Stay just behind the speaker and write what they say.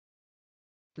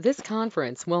This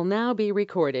conference will now be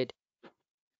recorded.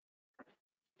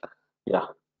 Yeah,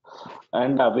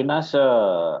 and Avinash,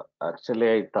 actually,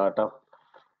 I thought of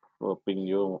ping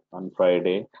you on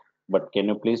Friday, but can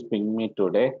you please ping me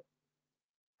today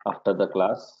after the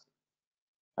class?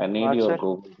 I need What, your sir?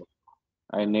 Google.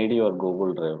 I need your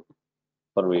Google Drive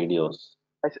for videos.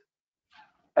 I, s-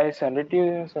 I send it to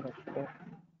you, sir.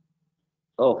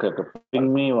 Okay, okay.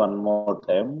 Ping me one more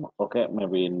time. Okay,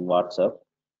 maybe in WhatsApp.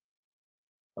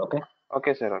 Okay.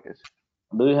 Okay, sir. Okay,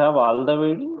 sir. Do you have all the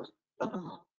videos?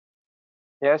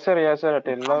 Yes, sir. Yes, sir.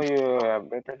 Till now you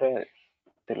updated.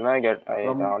 Till now I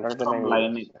From downloaded my from videos.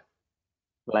 Linux,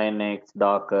 Linux,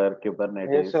 Docker, Yes,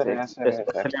 Kubernetes. sir. Yes, sir. Yes, sir.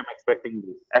 Especially, I'm expecting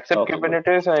this. Except Okay, good.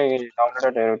 Kubernetes, I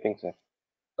downloaded everything, sir.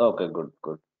 Okay, good,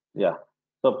 good. Yeah.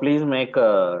 So please make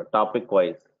a topic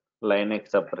wise. Linux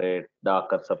separate,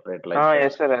 Docker separate, like Ah, that.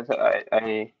 yes, sir. Yes, sir.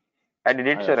 I did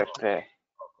it, I, sir. Yesterday.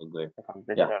 okay, great. I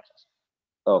completed Yeah. it.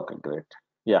 Okay, great.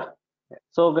 Yeah. Yeah.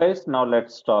 So guys, now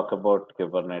let's talk about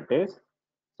Kubernetes.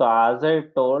 So as I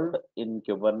told, in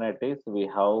Kubernetes, we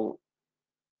have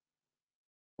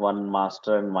one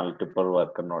master and multiple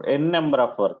worker node, n number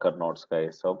of worker nodes,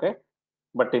 guys. Okay.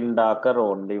 But in Docker,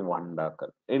 only one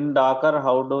Docker. In Docker,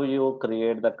 how do you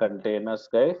create the containers,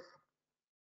 guys?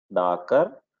 Docker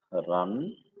run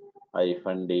 -dat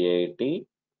 -p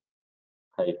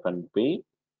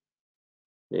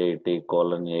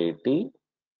 80:80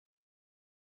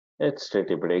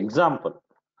 http example.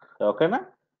 Okay na?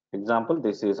 Example,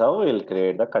 this is how we'll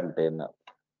create the container.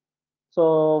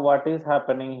 So what is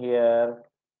happening here?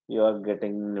 You are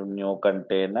getting new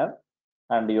container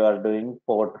and you are doing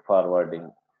port forwarding,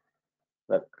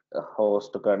 the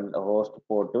host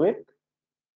port with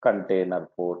container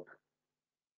port,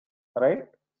 right?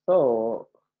 So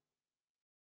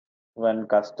when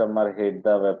customer hit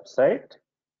the website,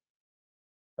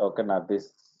 okay, now this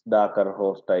Docker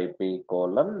host IP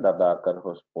colon the Docker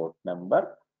host port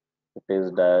number. It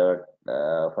is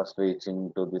first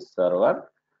reaching to this server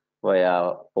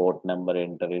via port number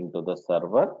enter into the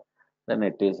server. Then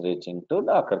it is reaching to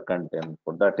Docker container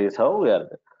port. That is how we are.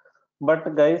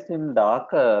 But guys, in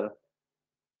Docker,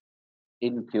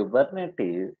 in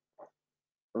Kubernetes,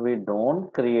 we don't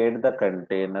create the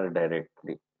container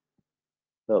directly.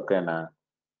 Okay, na?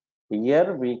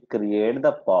 Here we create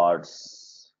the pods.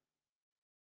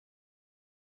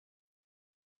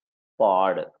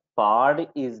 Pod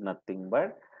is nothing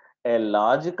but a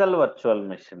logical virtual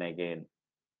machine again.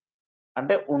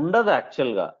 అంటే ఉండదు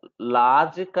యాక్చువల్‌గా.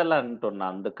 Logical అంటున్నా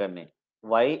అందుకని.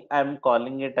 Why I'm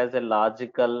calling it as a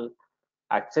logical,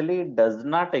 actually it does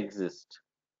not exist.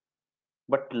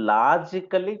 But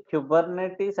logically,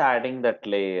 Kubernetes adding that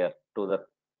layer to the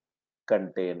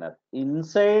container.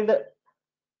 Inside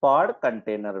pod,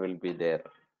 container will be there.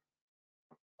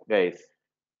 Guys,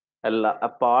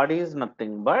 a pod is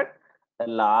nothing but a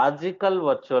logical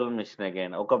virtual machine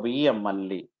again. ఒక VM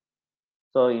మళ్ళీ.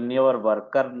 So in your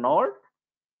worker node,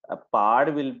 a pod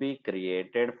will be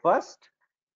created first.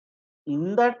 In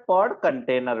that pod,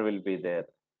 container will be there.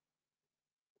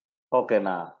 Okay,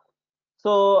 na.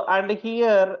 So and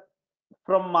here,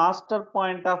 from master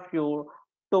point of view,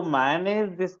 to manage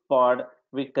this pod,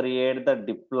 we create the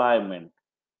deployment.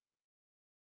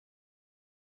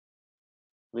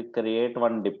 We create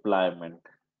one deployment.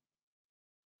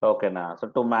 Okay, now so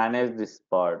to manage this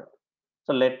pod,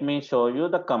 so let me show you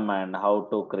the command how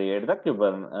to create the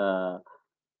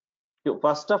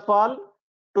first of all,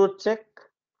 to check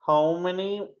how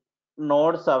many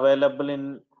nodes available in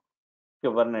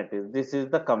Kubernetes, this is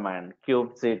the command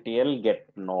kubectl get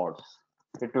nodes.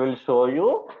 It will show you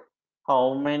how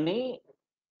many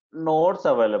nodes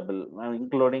available,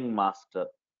 including master.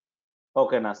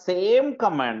 Okay, now same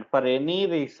command for any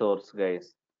resource, guys.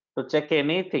 To check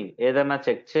anything, ఏదైనా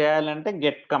check చేయాలంటే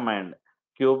get command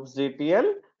kubectl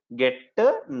get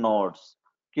nodes,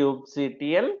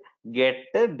 kubectl get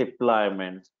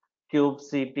deployments,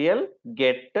 kubectl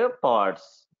get pods,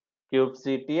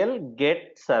 kubectl get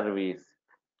service,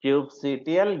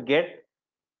 kubectl get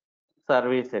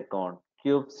service account,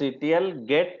 kubectl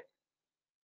get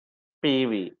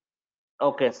pv.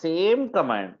 Okay, same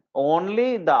command, only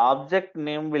the object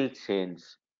name will change.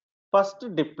 First,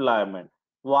 deployment.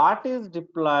 What is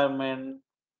deployment?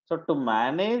 So to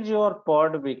manage your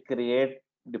pod, we create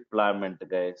deployment,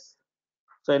 guys.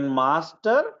 So in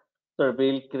master, so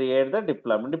we'll create the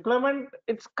deployment. Deployment,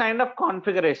 it's kind of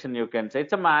configuration, you can say.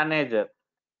 It's a manager.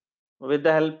 With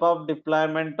the help of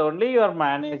deployment only, you are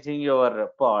managing your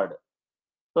pod.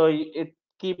 So it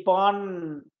keep on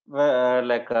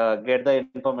get the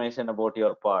information about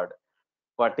your pod.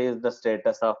 What is the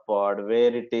status of pod,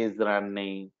 where it is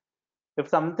running, If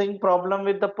something problem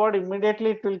with the pod,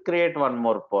 immediately it will create one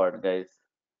more pod, guys.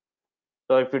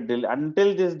 So if it until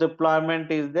this deployment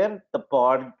is there, the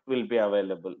pod will be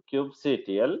available.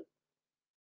 kubectl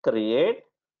create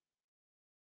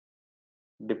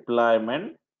deployment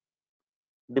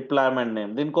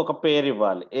name. దీనికి ఒక పేరు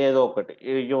ఇవ్వాలి ఏదో ఒకటి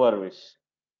your wish.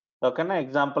 ఓకేనా?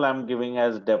 Example I'm giving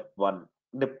as dep1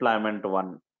 deployment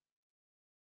 1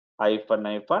 hyphen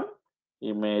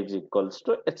image equals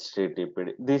to httpd.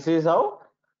 This is how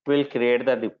we'll create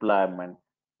the deployment.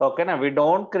 Okay, now we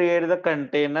don't create the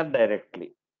container directly.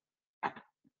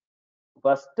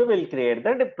 First we'll create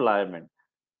the deployment.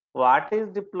 What is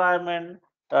deployment?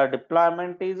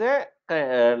 Deployment is a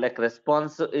like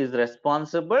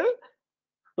responsible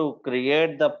to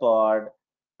create the pod,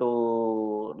 to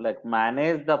like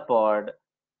manage the pod,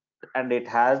 and it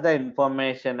has the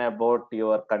information about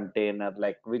your container,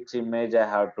 like which image I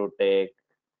have to take,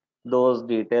 those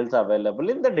details available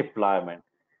in the deployment.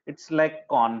 It's like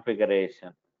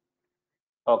configuration.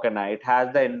 Okay, now it has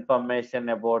the information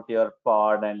about your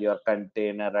pod and your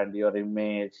container and your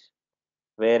image,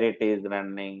 where it is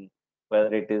running,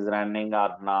 whether it is running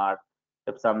or not.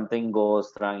 If something goes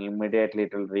wrong, immediately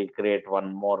it will recreate one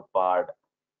more pod.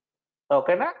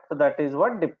 Okay, now so that is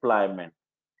what deployment.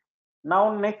 Now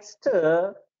next,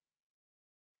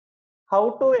 how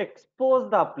to expose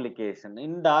the application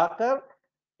in Docker.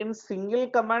 In single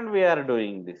command we are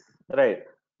doing this, right?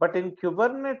 But in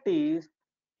Kubernetes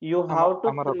you have to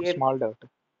Amar, ఒక create. Small doubt.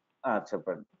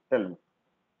 చెప్పండి, tell me.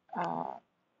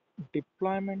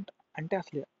 Deployment అంటే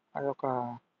అసలు అదొక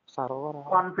సర్వరా?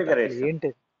 అసలు configuration. ఏంటి?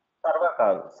 Server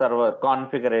కాదు, server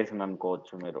configuration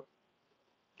అనుకోవచ్చు మీరు.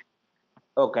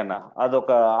 ఓకేనా?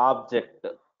 అదొక ఆబ్జెక్ట్.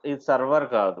 ఇది సర్వర్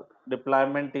కాదు.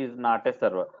 Deployment is not a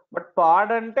server. But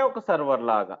పాడ్ అంటే ఒక సర్వర్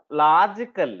లాగా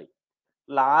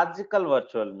logical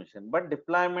virtual machine. But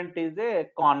deployment is a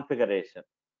configuration.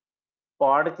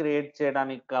 Pad create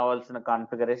చేయడానికి కావాల్సిన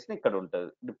కాన్ఫిగరేషన్ ఇక్కడ ఉంటుంది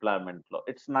డిప్లాయ్మెంట్ లో.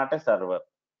 It's not a server.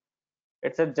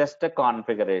 It's just a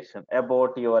configuration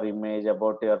about your image,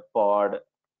 about your pad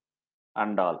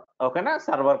and all. ఓకేనా?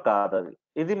 Server కాదు అది.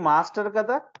 ఇది మాస్టర్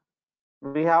కదా,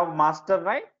 we have master,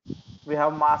 right? We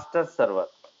have master server.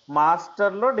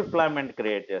 Master లో డిప్లాయ్మెంట్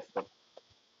క్రియేట్ చేస్తాం.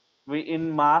 in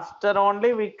master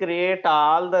only we create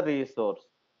all the resource.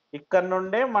 ఇక్కడ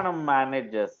నుండే మనం మేనేజ్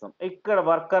చేస్తాం. ఇక్కడ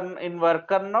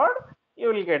worker node you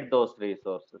will get those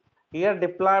resources. Here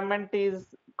deployment is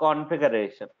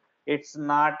configuration. It's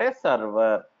not a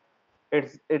server.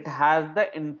 It has the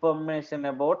information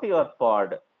about your pod,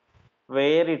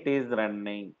 where it is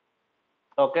running.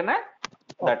 Okay, na?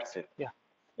 That's it.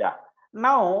 Yeah.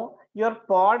 Now your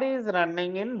pod is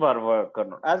running in worker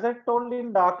node. As I told, in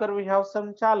Docker we have some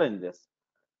challenges.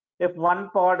 If one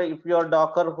pod, if your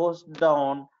Docker host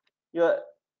down, your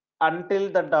until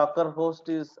the Docker host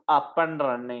is up and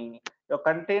running, your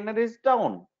container is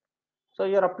down, so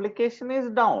your application is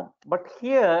down. But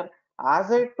here, as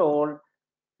I told,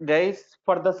 guys,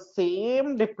 for the same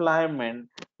deployment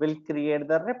we'll create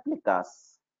the replicas.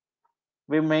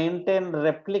 We maintain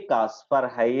replicas for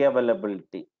high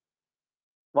availability.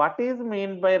 What is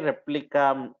mean by replica?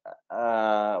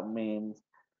 Means,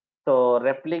 so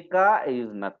replica is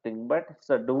nothing but it's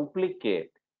a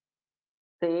duplicate,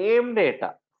 same data,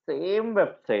 same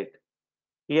website.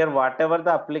 Here whatever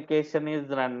the application is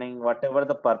running, whatever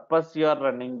the purpose you are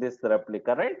running this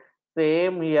replica, right?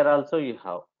 Same here also you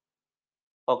have.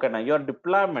 Okay, now your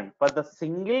deployment, for the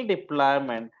single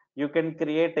deployment you can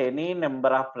create any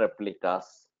number of replicas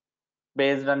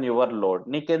based on your load.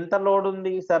 నీకు ఎంత load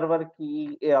ఉంది server కి,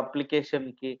 application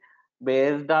కి,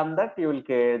 based on that you will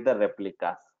create the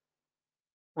replicas.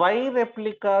 Why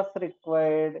replicas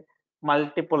required?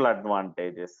 Multiple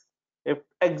advantages. If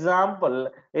example,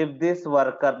 if this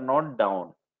worker node down,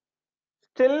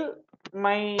 still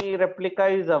my replica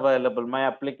is available, my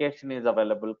application is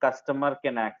available, customer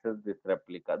can access this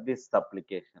replica, this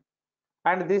application,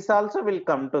 and this also will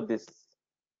come to this.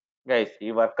 Guys,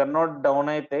 ఈ worker note down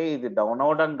అయితే ఇది down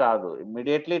అవడం కాదు,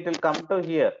 immediately it will come to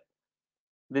hear.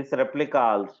 This replica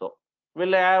also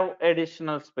will have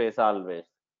additional space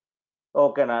always.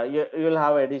 ఓకేనా? You will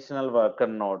have additional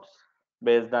worker notes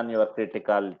based on your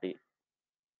criticality.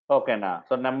 ఓకేనా?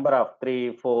 So number of 3,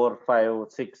 4, 5,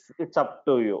 6, it's up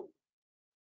to you.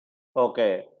 Okay,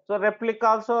 so replica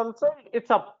also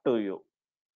it's up to you.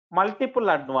 Multiple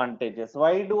advantages.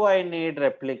 Why do I need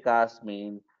replicas?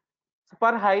 Means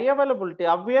for high availability,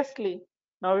 obviously.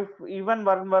 Now if even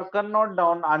one worker node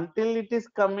down, until it is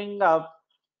coming up,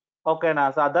 okay, now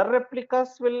so other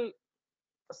replicas will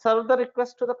serve the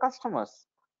request to the customers.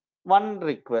 One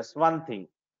request, one thing.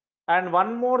 And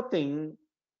one more thing,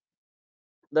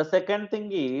 the second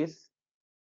thing is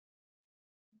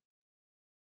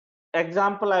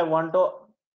example, I want to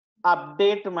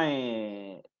update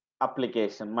my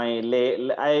application.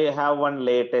 I have one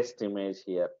latest image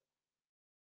here.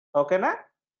 Okay, na?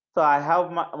 So I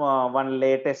have one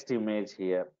latest image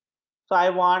here. So I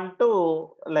want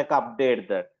to like update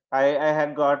that. I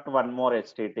had got one more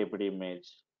HTTP image.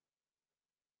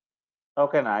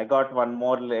 Okay, now I got one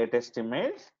more latest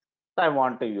image. So I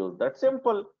want to use that.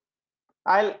 Simple.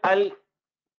 I'll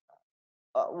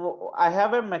I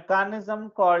have a mechanism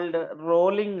called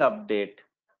rolling update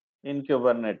in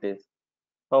Kubernetes.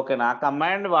 Okay, na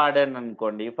command వాడాను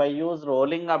అనుకోండి. If I use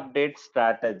rolling update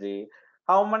strategy,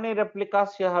 how many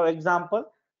replicas you have? Example,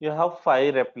 you have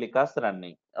 5 replicas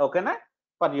running. Okay, na?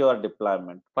 For your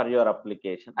deployment, for your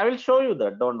application. I will show you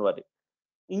that. Don't worry.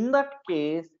 In that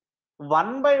case,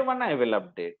 one by one I will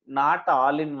update, not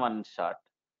all in one shot.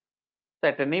 So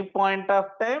at any point of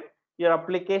time, your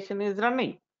application is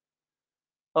running.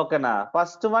 Okay, now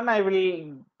first one I will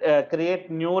create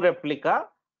new replica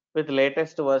with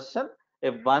latest version.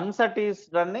 If once it is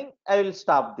running, I will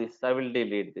stop this, I will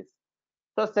delete this.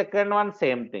 So second one,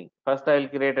 same thing. First I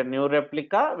will create a new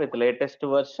replica with latest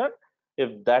version. If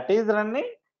that is running,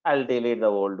 I'll delete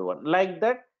the old one. Like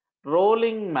that,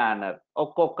 rolling manner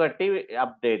ఒక్కొక్కటి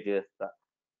update చేస్తా.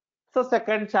 So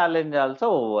second challenge also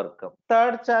overcome.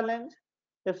 Third challenge,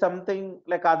 if something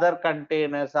like other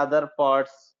containers, other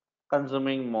pods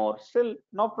consuming more, still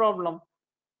no problem.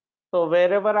 So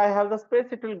wherever I have the space,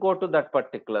 it will go to that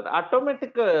particular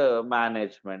automatic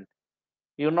management.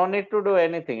 You no need to do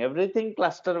anything. Everything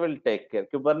cluster will take care.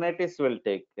 Kubernetes will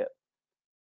take care.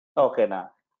 Okay, now.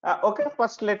 Okay,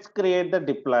 first let's create the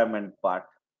deployment part.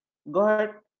 Go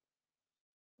ahead.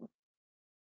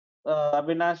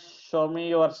 Avinash, show me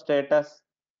your status.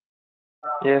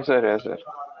 Yes, sir. Yes, sir.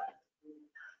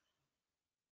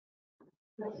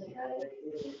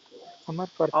 Amar,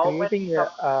 for How many? creating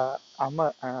a Amar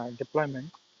deployment,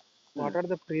 what Hmm. are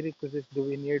the prerequisites? Do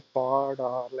we need pod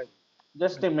or like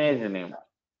Just image anything? name.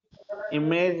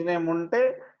 Image name ఉంటే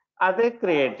అదే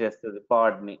create చేస్తుంది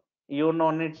pod ని. You no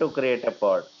need to create a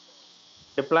pod.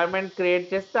 Deployment create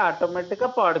చేస్తే automatic గా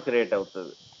pod create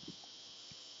అవుతుంది.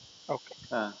 Okay.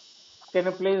 Can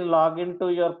you please log into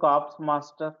your cops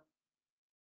master?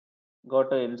 Go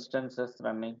to instances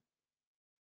running.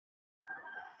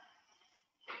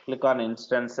 Click on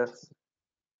instances.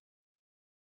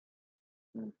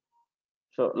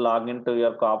 So log into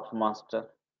your cops master.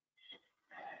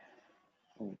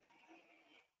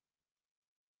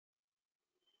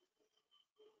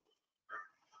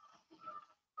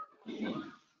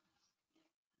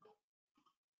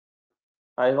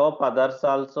 I hope others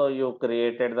also you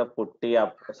created the putty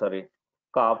up, sorry,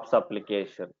 cops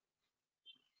application.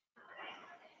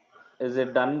 Is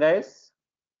it done, guys?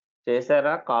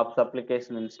 చేశారా? Caps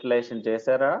application installation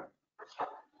చేశారా?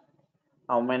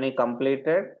 How many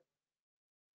completed?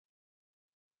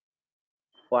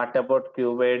 What about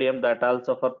Kubedium? That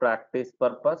also for practice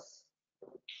purpose.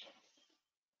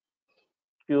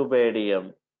 Kubedium,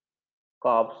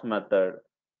 cops method.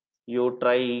 You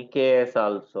try EKS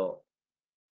also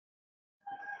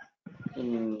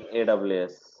in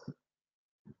AWS.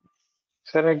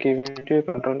 Sir, I give it to you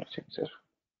control check, sir.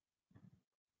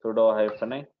 Sudo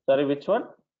hyphen I. Sorry, which one?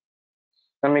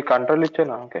 Sir, me control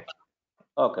ఇచ్చాను. Okay.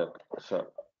 Okay, sure.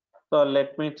 So let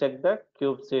me check that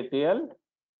kubectl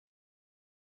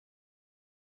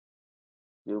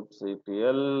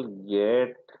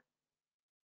get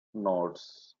nodes.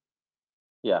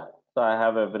 Yeah, so I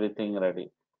have everything ready.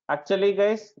 Actually,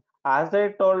 guys, as I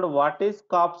told, what is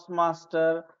cops master?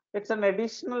 It's an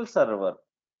additional server.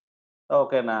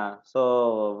 Okay, na. So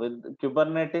with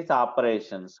Kubernetes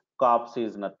operations, cops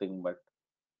is nothing but.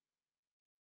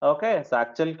 Okay, so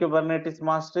actual Kubernetes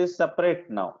master is separate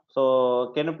now. So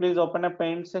can you please open a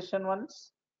paint session once?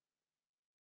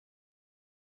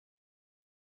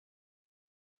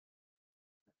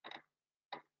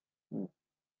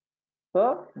 So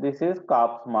this is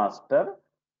cops master.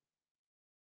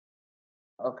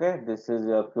 Okay, this is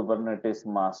your Kubernetes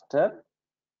master.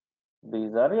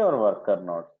 These are your worker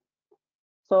nodes.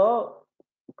 So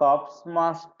cops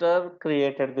master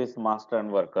created this master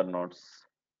and worker nodes.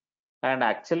 And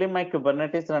actually my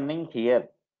Kubernetes running here,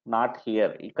 not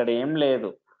here. ఇక్కడ ఏం లేదు.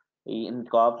 In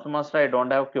cops master I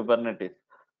don't have Kubernetes.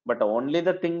 But only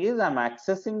the thing is I'm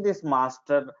accessing this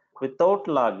master without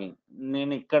logging.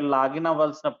 నేను ఇక్కడ login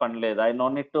అవ్వాల్సిన పని లేదు. I no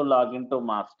need to log into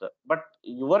master. But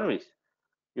your wish.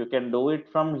 You can do it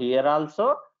from here also.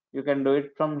 You can do it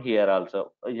from here also.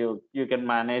 You can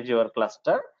manage your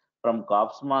cluster from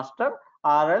cops master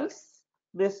or else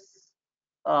this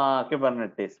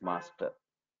Kubernetes master.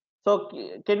 So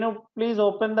can you please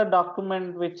open the document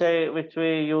which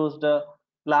we used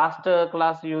Last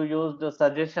class you used the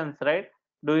suggestions, right?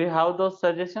 Do you have those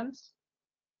suggestions?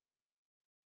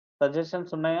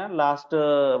 Suggestions unnaya? Last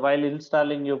while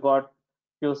installing you got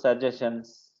few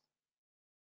suggestions.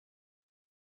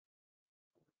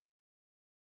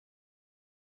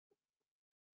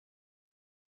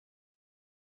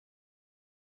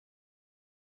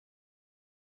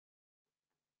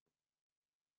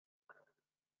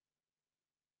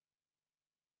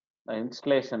 The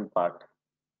installation part.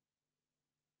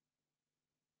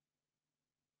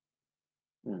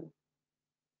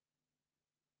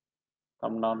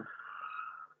 Come down.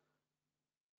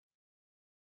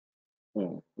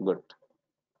 Good.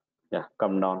 Yeah,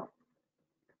 come down.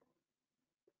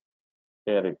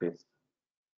 Here it is.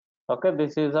 Okay,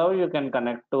 this is how you can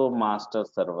connect to master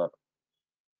server.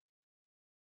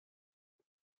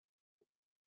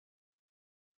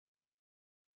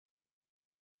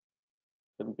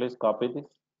 Can you please copy this?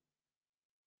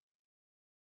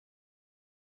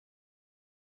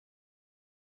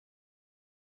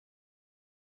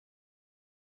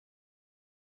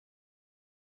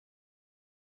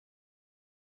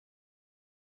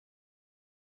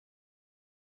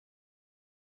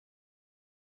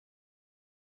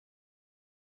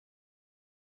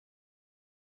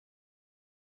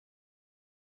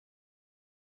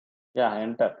 Yeah,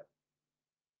 enter.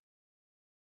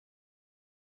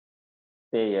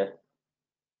 Say yes.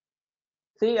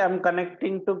 See, I'm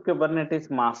connecting to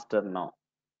Kubernetes master now.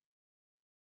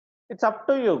 It's up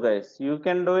to you guys. You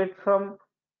can do it from,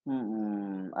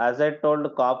 as I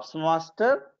told, Cops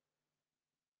master,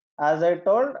 as I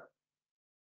told,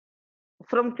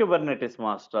 from Kubernetes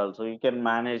master also. You can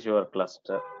manage your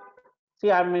cluster.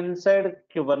 See, I'm inside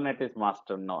Kubernetes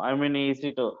master now. I mean,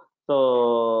 easy to,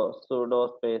 so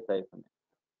sudo space hyphen.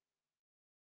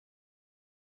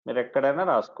 మీరు ఎక్కడైనా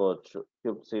రాసుకోవచ్చు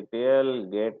kubectl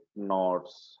get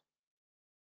nodes.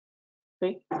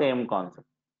 See, same concept.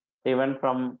 Even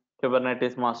from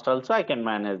Kubernetes master also I can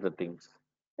manage the things.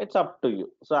 It's up to you.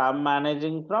 So I'm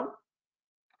managing from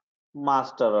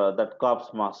master, that cops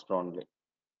master only.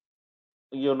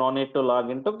 You no need to log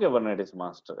into Kubernetes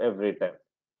master every time.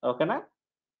 Okay na?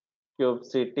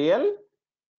 kubectl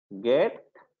get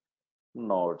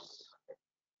nodes.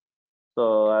 So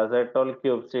as I told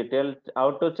kubectl, how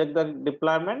to check the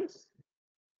deployments?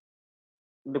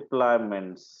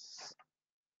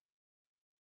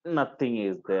 Nothing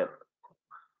is there.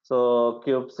 So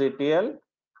kubectl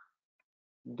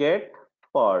get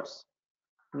pods,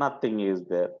 nothing is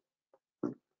there.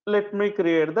 Let me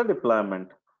create the deployment.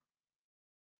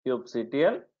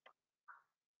 kubectl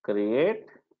create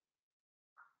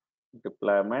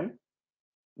deployment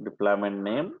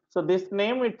name. So this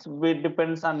name, it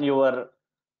depends on your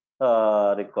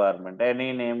requirement. Any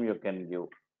name you can give.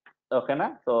 Okay na?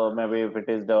 So maybe if it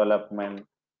is development,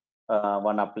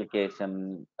 one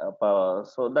application,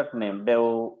 so that name dev,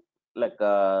 like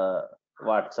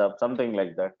WhatsApp, something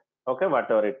like that. Okay,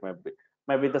 whatever it may be.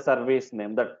 Maybe the service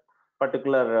name, that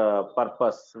particular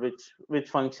purpose,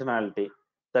 which functionality,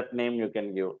 that name you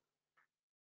can give.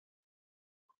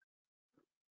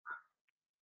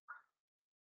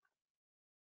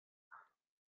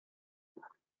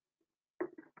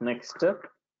 Next,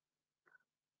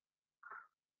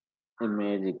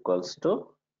 image equals to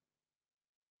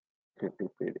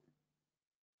ttpd.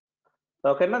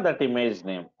 Okay na, that image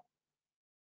name.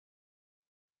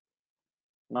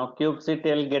 Now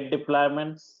kubectl get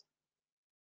deployments.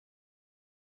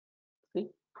 See,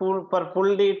 for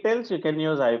full details you can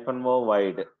use -o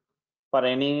wide for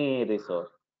any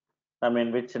resource. I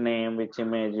mean, which name, which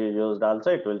image you used, also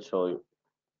it will show you.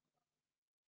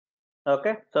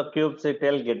 Okay, so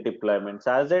kubectl get deployments.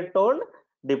 As I told,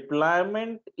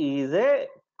 deployment is a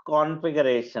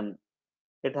configuration.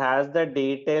 It has the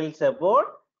details about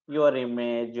your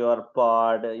image, your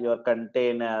pod, your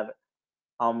container,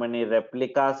 how many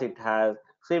replicas it has.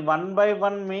 See, one by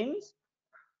one means,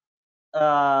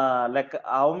 like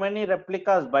how many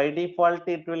replicas. By default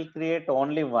it will create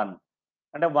only one.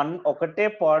 అంటే ఒకటే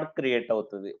పాడ్ create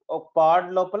అవుతుంది. ఒక పాడ్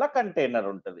లోపల container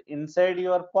ఉంటుంది. Inside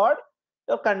your pad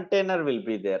your container will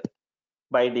be there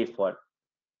by default.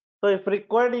 So if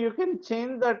required you can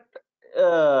change that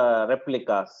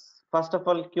replicas. First of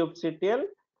all, kubectl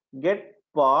get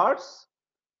pods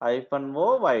 -o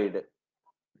wide.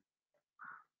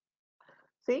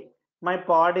 See, my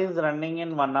pod is running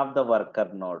in one of the worker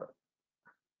node.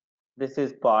 This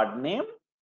is pod name.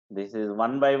 This is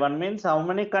one by one means how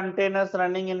many containers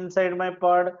running inside my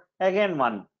pod? Again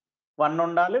one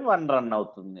undali, one run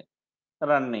avutundi.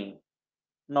 Running,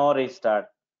 no restart,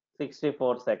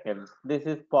 64 seconds. This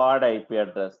is pod IP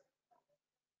address.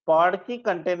 Pod ki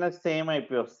container same IP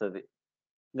vastadi.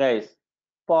 Guys,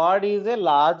 pad is a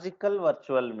logical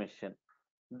virtual machine.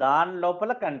 దాని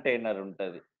లోపల container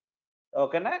ఉంటుంది.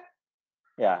 ఓకేనా?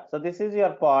 Yeah, so this is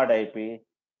your pad IP.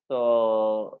 So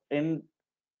in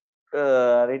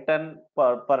return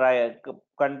per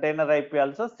container IP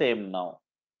also same now.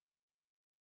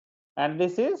 And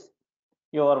this is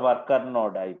your worker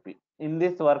node IP. In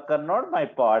this worker node my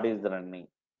pod is running.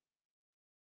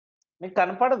 మీకు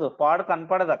కనపడదు, పాడ్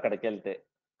కనపడదు అక్కడికి వెళ్తే.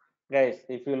 Guys,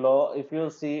 if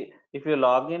you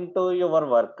log into your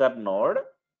worker node,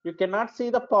 you cannot see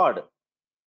the pod.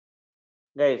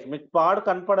 Guys, మీకు పాడ్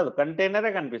కనపడదు,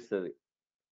 కంటైనరే కనిపిస్తుంది.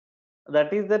 That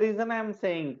is the reason I am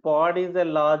saying pod is a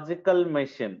logical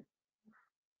machine.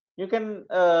 You can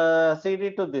cd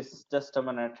to this, just a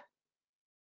minute.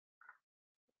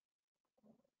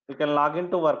 You can log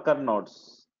into worker nodes,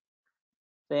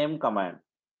 same command.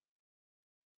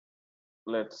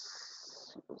 Let's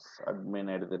use admin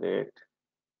 @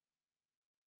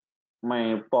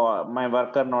 my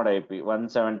worker node IP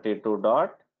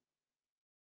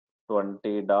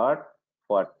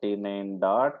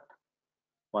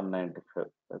 172.20.49.195.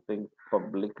 I think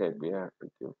public IP I have to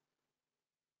give.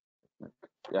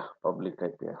 Yeah, public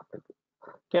IP I have to give.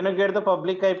 Can you get the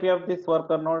public IP of this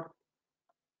worker node?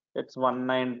 It's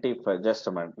 195. Just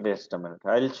a minute.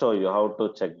 I'll show you how to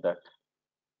check that.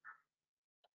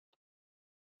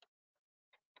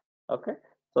 Okay,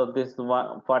 so this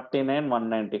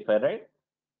 49.195, right?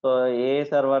 So a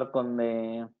server kundi,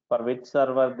 for which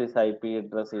server this IP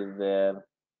address is there?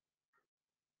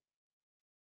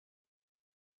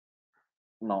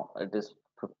 No, it is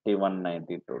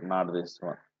 5192, not this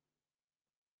one.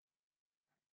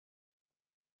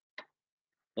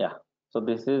 Yeah, so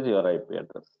this is your IP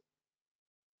address.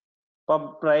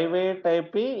 Private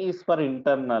IP is for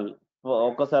internal,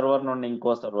 oka server నుండి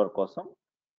ఇంకో server కోసం.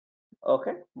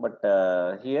 Okay, but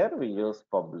here we use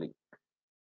public.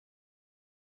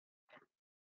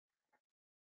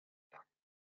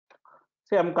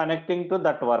 See, I'm connecting to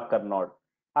that worker node.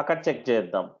 అక్కడ check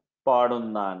చేద్దాం పాడ్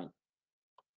ఉందా అని.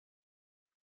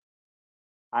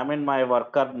 I'm in my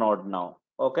worker node now.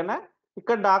 ఓకేనా?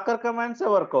 ఇక్కడ Dakar commands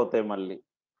work అవుతాయి మళ్ళీ.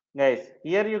 Guys,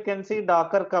 here you can see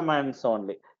docker commands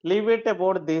only. Leave it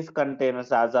about these containers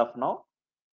as of now.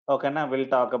 Okay, now we'll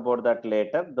talk about that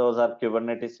later. Those are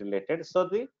Kubernetes related. So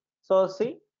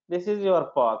see, this is your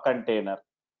container.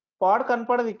 Pod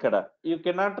కనపడదు ఇక్కడ. You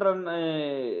cannot run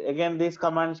again these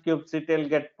commands, kubectl,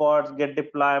 get pods, get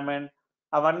deployment.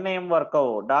 అవన్నీ ఏం work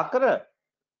అవ్వు. Dakar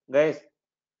guys,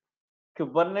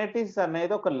 Kubernetes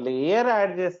అనేది ఒక layer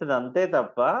add చేస్తుంది అంతే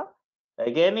తప్ప,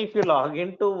 again if you log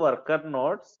into worker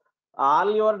nodes, all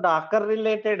your docker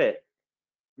related,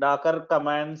 docker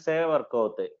commands A work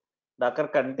అవుతాయి. docker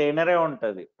కంటైనరే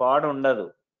ఉంటుంది, పాడ్ ఉండదు.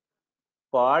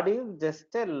 పాడ్ is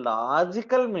just a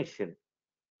logical machine,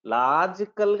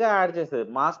 logical గా యాడ్ చేస్తుంది.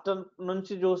 మాస్టర్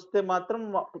నుంచి చూస్తే మాత్రం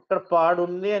ఇక్కడ పాడ్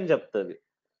ఉంది అని చెప్తుంది.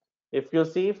 If you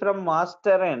see from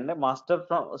master and master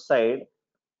side,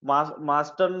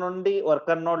 master నుండి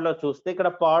వర్కర్ నోడ్ లో చూస్తే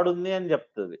ఇక్కడ పాడ్ ఉంది అని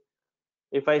చెప్తుంది.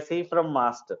 If I see from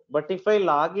master, but if I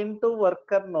log into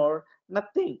worker node,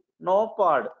 nothing, no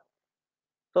pod.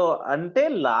 So ante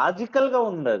logical ga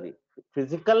undadi,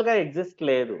 physical ga exist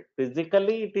ledu.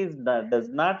 Physically it is does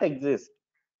not exist,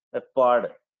 that pod,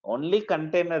 only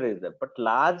container is there, but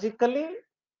logically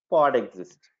pod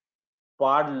exists.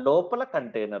 Pod lopala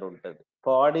container untadi.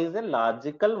 Pod is a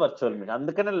logical virtual machine,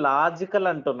 అందుకనే logical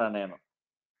అంటున్నా నేను,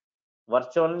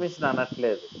 virtual machine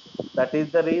అనట్లేదు. That is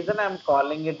the reason I am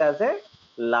calling it as a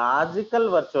logical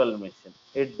virtual machine.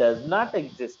 It does not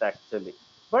exist actually,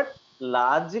 but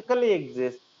logically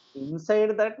exists.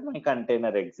 Inside that my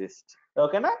container exists.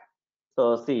 Okay na? So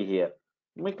see here,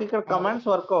 మీకు ఇక్కడ commands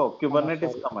work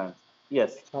Kubernetes commands.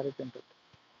 Yes, sorry Pintu.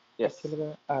 yes, యాక్చువల్గా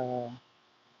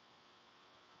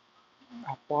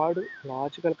ఆ పాడ్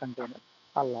logical container,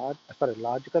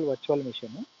 logical virtual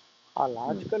machine. ఆ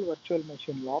logical virtual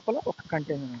machine లోపల ఒక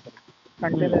container ఉంటుంది.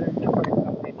 Container అంటే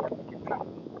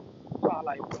చాలా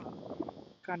అయిపోయింది.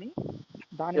 కానీ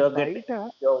దాని బయట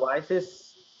your voice is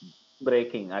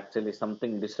breaking actually,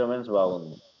 something disturbance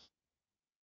బాగుంది.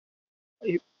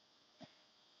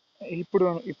 ఇప్పుడు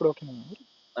ఓకేనా?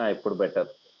 ఇప్పుడు బెటర్.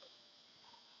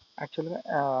 యాక్చువల్గా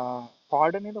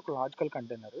పాడ్ అనేది ఒక logical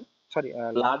container,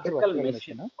 logical virtual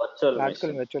machine.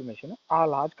 ఆ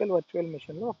లాజికల్ వర్చువల్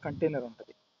మెషిన్ లో ఒక కంటైనర్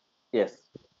ఉంటుంది. yes,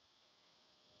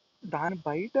 దాని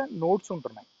బయట నోట్స్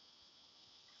ఉంటున్నాయి.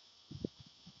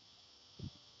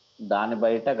 దాని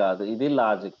బయట కాదు, ఇది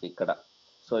లాజిక్ ఇక్కడ.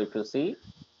 So if you see,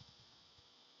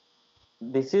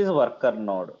 this is worker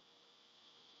node.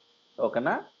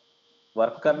 ఓకేనా?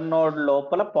 వర్కర్ నోడ్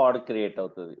లోపల పాడ్ క్రియేట్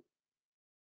అవుతుంది,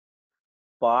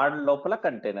 పాడ్ లోపల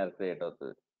కంటైనర్ క్రియేట్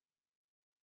అవుతుంది.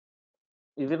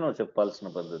 ఇది నువ్వు చెప్పాల్సిన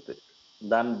పద్ధతి.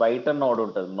 దాని బయట నోడ్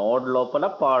ఉంటుంది, నోడ్ లోపల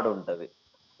పాడ్ ఉంటుంది.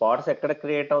 పాడ్స్ ఎక్కడ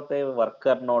క్రియేట్ అవుతాయి?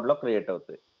 వర్కర్ నోడ్ లో క్రియేట్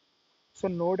అవుతాయి. సో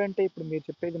నోడ్ అంటే ఇప్పుడు మీరు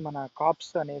చెప్పేది మన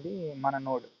కాప్స్ అనేది మన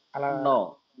నోడ్ అలా?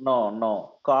 No.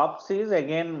 Cops is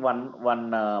again one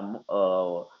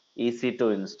EC2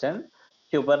 instance.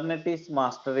 Kubernetes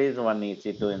master is one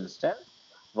EC2 instance.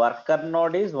 Worker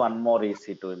node is one more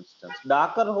EC2 instance.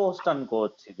 Docker host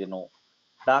అనుకోవచ్చు ఇది నువ్వు.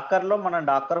 డాకర్ లో మనం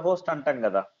డాకర్ హోస్ట్ అంటాం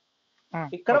కదా,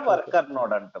 ఇక్కడ ఓకే ఓకే వర్కర్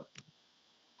నోడ్ అంటాం.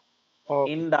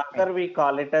 Okay In Docker we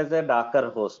call it as a Docker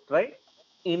host, right?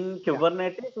 In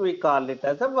Kubernetes we call it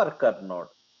as a worker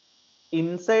node.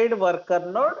 Inside worker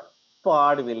node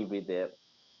pod will be there,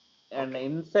 and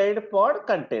inside pod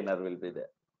container will be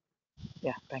there.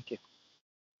 Yeah thank you.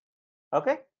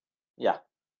 Okay, yeah.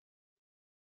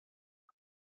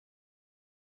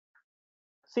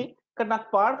 See, ఇక్కడ నాకు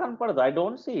pod కనపడదు. I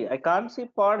don't see, I can't see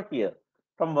pod here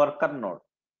from worker node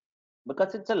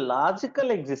because it's a logical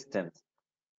existence.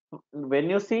 When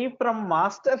you see from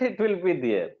master it will be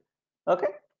there.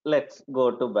 Okay, let's go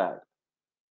to bad.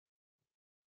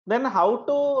 Then how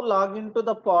to log into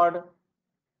the pod?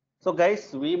 So guys,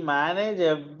 we manage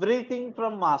everything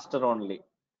from master only.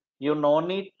 You no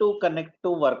need to connect to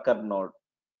worker node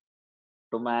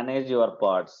to manage your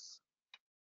pods.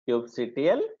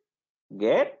 kubectl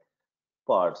get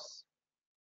pods.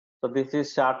 So this is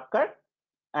shortcut,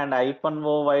 and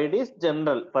 -o wide is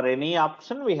general. For any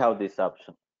option we have this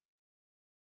option.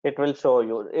 It will show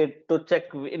you it to check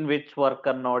in which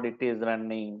worker node it is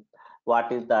running, what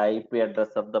is the IP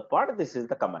address of the pod. This is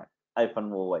the command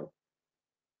 -o wide.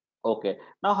 Okay,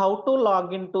 now how to log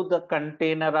into the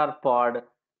container or pod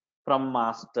from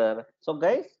master? So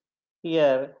guys,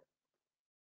 here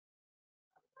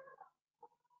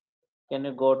can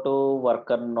you go to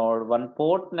worker node? One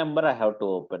port number I have to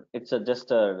open. It's just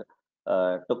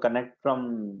to connect from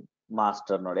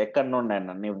master node. ఎక్కడ నుండి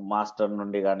అయినా నీ master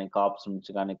నుండి కానీ caps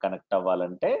నుంచి కానీ connect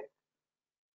అవ్వాలంటే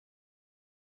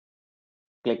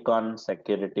click on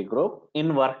security group. In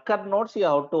worker nodes you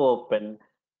have to open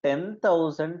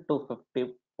 10,250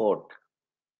 port.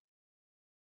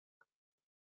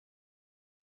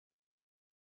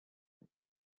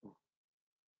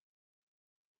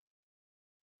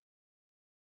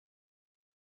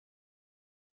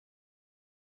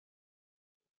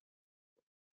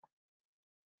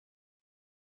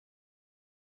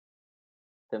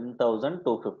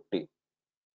 $10,250.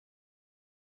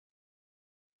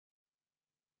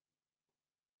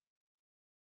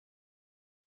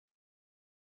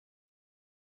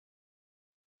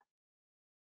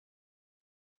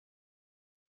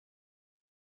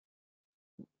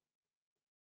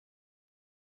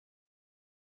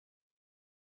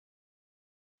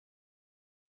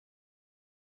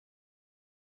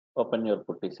 Open your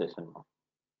putty session now.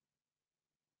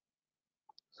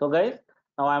 So guys,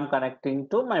 now I am connecting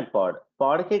to my pod.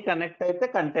 Pod ki connect అయితే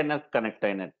container connect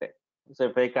అయినట్టే. So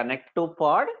if I connect to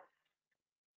pod,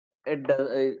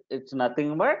 it's nothing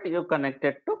but you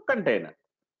connected to container.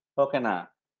 Okay na?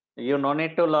 You no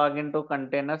need to log into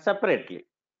container separately.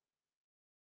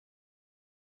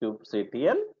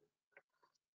 kubectl,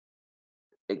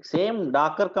 same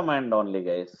Docker command only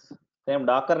guys. Same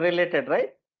Docker related,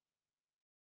 right?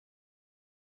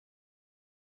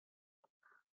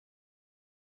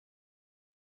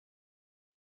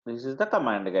 This is the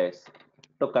command guys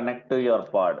to connect to your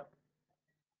pod.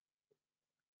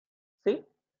 See,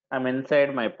 I'm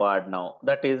inside my pod now.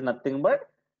 That is nothing but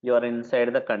you are inside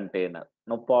the container.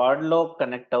 No pod lo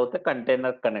connect avute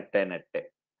container connect అయినట్టే.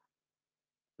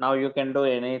 Now you can do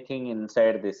anything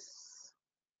inside this.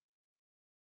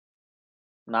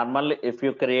 Normally, if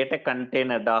you create a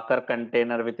container, Docker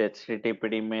container with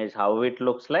HTTP image, how it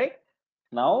looks like.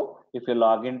 Now, if you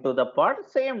log into the pod,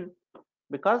 same.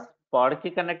 Because pod ki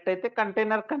connect అయితే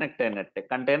container connect అయినట్టే.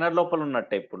 Container లోపల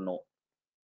ఉన్నట్టే ఇప్పుడు నువ్వు.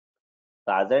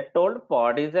 So as I told,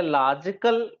 pod is a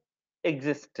logical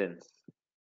existence.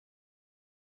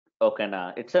 Okay, now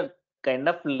it's a kind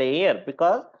of layer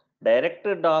because direct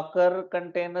Docker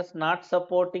containers not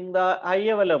supporting the high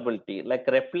availability like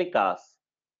replicas,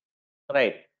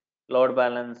 right? Load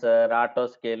balancer, auto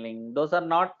scaling, those are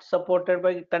not supported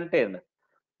by container.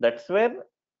 That's where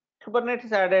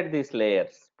Kubernetes added these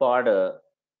layers. Pod,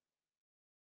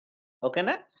 okay,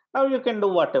 now you can do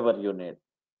whatever you need.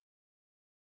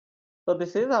 So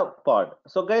this is a pod.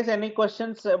 So guys, any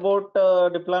questions about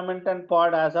deployment and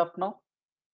pod as of now?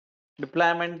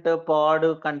 Deployment pod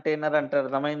container అంటే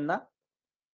అర్థమైందా?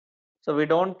 So we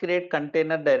don't create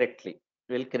container directly.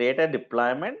 We'll create a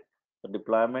deployment. So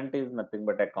deployment is nothing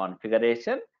but a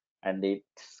configuration, and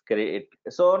it's create.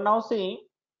 So now see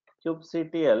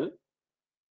kubectl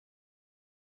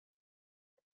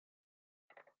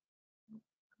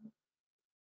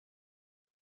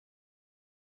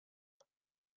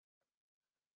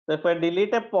So if I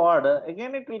delete a pod,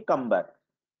 again it will come back.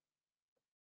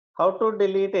 How to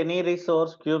delete any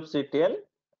resource? kubectl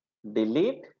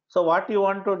delete. So what you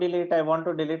want to delete? I want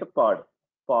to delete a pod.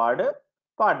 Pod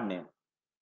name.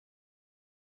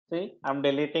 See, I'm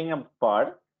deleting a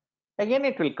pod. Again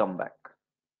it will come back.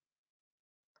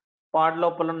 Pod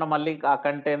లోపల ఉన్న మళ్ళీ ఆ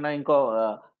container ఇంకో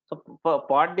so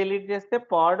పాడ్ delete చేస్తే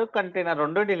పాడ్ container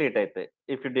రెండు delete అవుతాయి.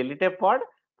 If you delete A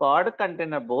pad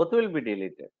container both will be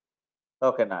deleted.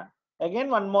 ఓకేనా?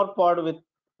 Again one more pad with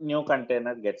new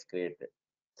container gets created.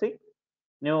 C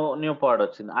new పాడ్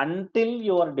వచ్చింది. Until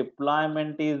your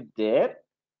deployment is there,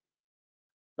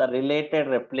 the related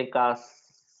replicas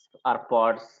or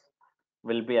pods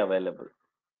will be available.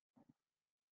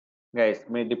 Guys,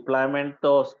 me deployment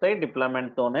తో వస్తాయి,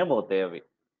 deployment తోనే పోతాయి అవి.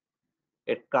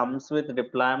 It comes with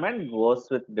deployment, goes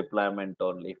with deployment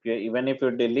only. Even if you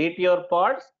delete your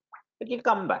pods, it will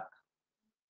come back.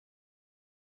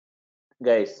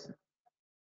 Guys,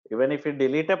 even if you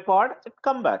delete a pod, it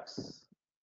comes back.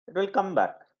 It will come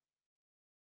back.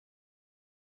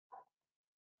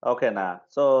 Okay, now.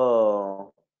 So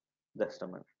just a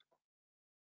minute.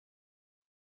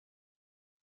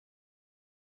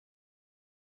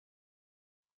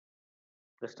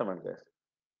 Just a minute, guys.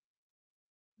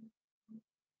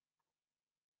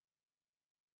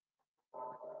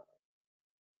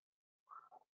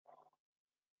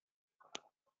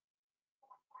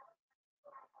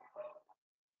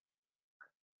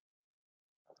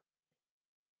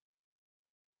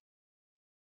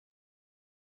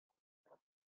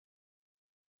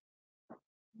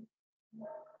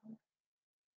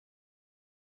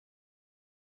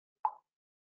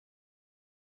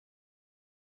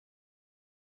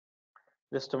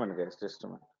 Just a minute, guys. Just a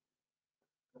minute.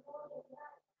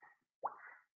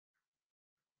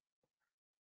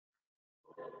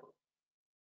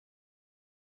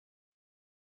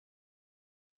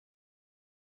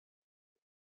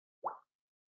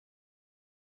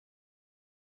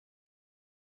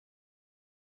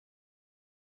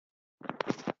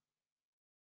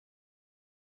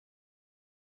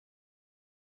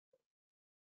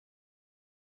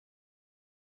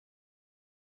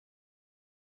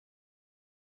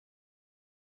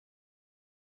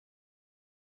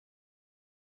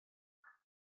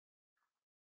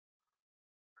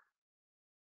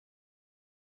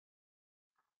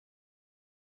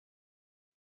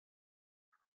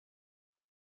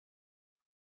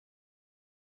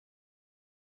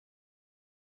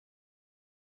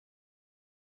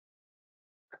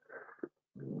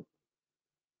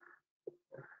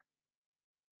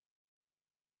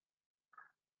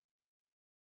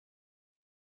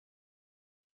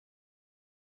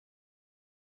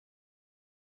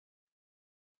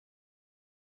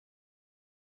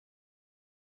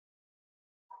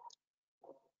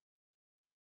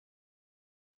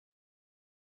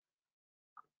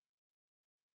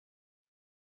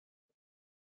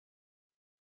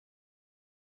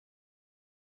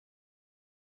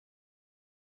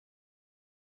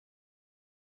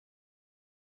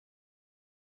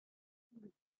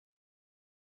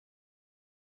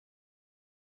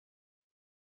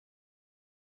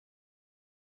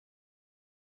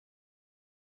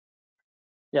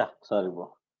 Yeah, sorry, bro.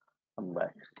 I'm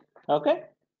back. Okay.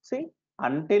 See,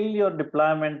 until your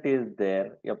deployment is there,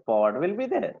 your pod will be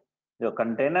there. Your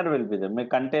container will be there. My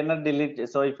container delete.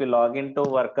 So if you log into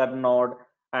worker node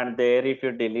and there, if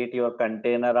you delete your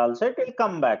container also, it will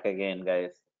come back again,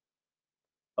 guys.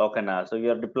 Okay, now. So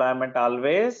your deployment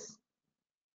always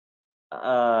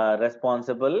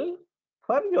responsible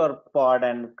for your pod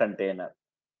and container.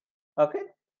 Okay.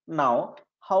 Now,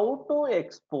 how to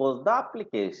expose the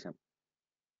application?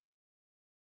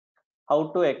 How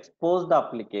to expose the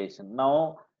application? Now,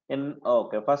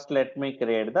 okay, first let me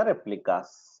create the replicas.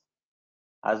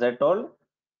 As I told,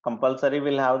 compulsory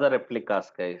will have the replicas,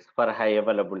 guys, for high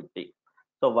availability.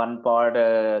 So one pod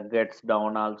gets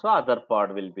down also, other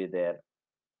pod will be there.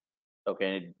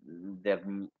 Okay, there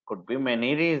could be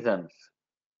many reasons.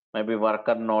 Maybe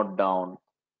worker node down.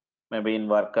 Maybe in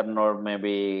worker node,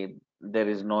 maybe there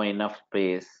is no enough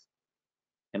space,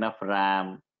 enough RAM,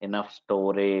 enough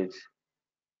storage.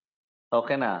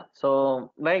 Okay, na. So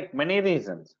like many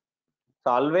reasons. So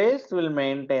always will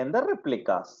maintain the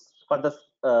replicas for the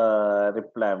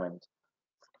deployment.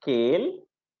 Scale,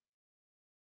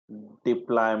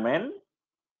 deployment,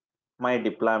 my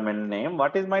deployment name.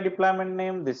 What is my deployment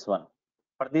name? This one.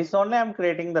 For this only I'm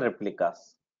creating the replicas.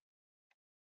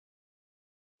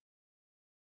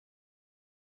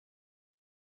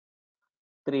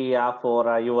 3 or 4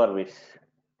 or your wish.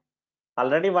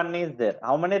 Already one is there.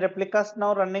 How many replicas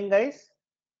now running, guys?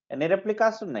 Any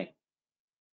replicas tonight?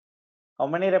 How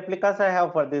many replicas I have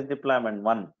for this deployment?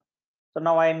 1. So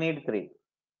now I need 3.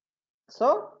 So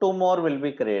 2 more will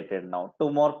be created now.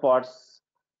 2 more pods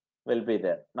will be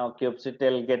there. Now kubectl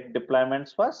will get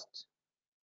deployments first.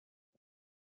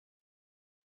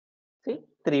 See,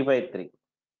 3 by 3.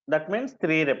 That means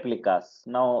 3 replicas.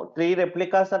 Now 3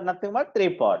 replicas are nothing but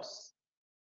 3 pods.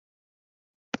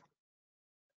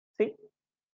 See,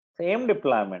 same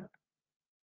deployment.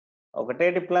 ఒకటే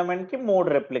deployment కి 3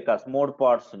 replicas, 3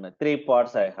 pods ఉన్నాయి. 3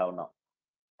 pods I have now.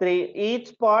 3 each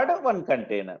pod 1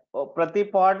 container. ప్రతి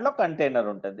pod లో container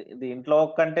ఉంటుంది. దీంట్లో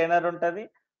ఒక container ఉంటుంది.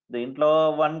 దీంట్లో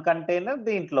 1 container.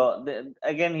 దీంట్లో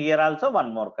again here also 1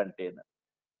 more container.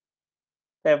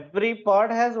 Every pod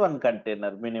has 1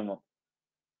 container minimum.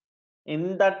 In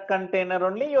that container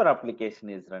only your application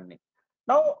is running.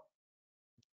 Now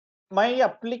my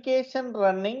application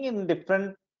running in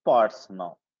different pods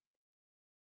now.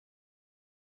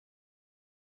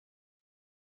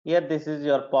 Here this is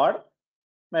your pod.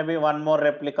 Maybe 1 more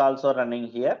replica also running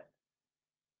here.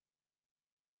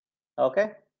 Okay.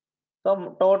 So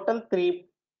total 3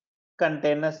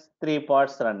 containers, 3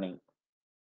 pods running.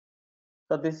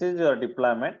 So this is your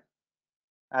deployment.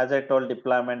 As I told,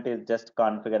 deployment is just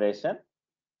configuration.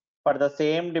 For the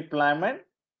same deployment,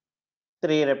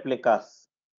 3 replicas.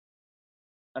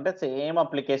 And the same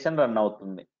application run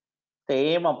అవుతుంది.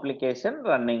 Same application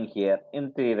running here in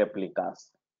 3 replicas.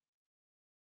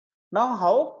 Now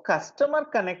how customer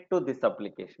connect to this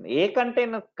application? A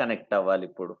container connect అవ్వాలి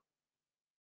ఇప్పుడు?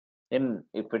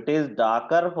 If it is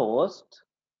Docker host,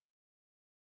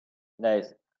 guys,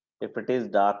 if it is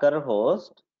Docker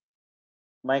host,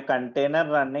 my container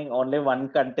running, only 1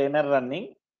 container running.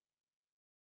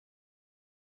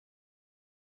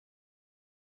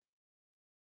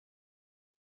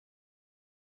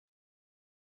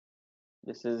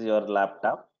 This is your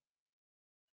laptop,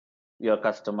 your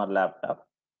customer laptop.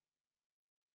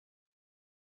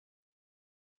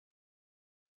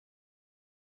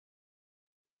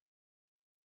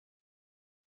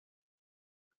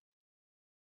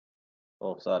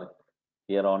 Oh, sorry.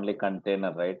 Here only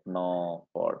container, right? No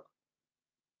pod.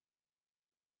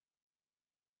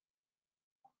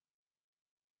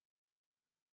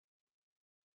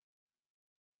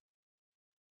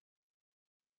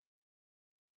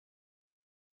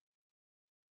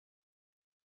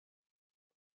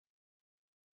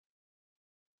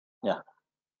 Yeah.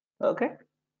 Okay.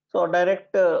 So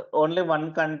direct only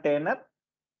 1 container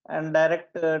and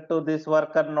direct to this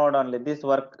worker node only.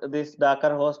 This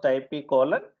Docker host IP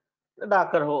colon the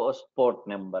Docker host port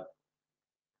number.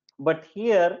 But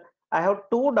here I have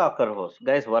 2 Docker hosts.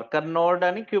 Guys, worker node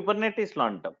and Kubernetes lo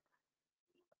antam.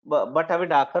 But అవి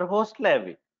Docker host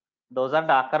levi. Those are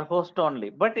Docker host only.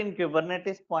 But in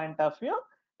Kubernetes point of view,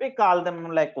 we call them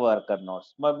like worker nodes.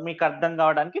 But మీకు అర్థం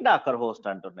కావడానికి Docker host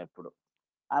అంటున్నా ఇప్పుడు.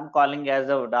 I'm calling as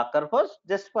a Docker host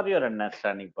just for your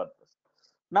understanding purpose.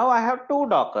 Now I have 2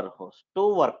 Docker hosts, 2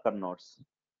 worker nodes.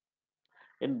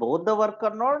 In both the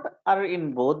worker node or in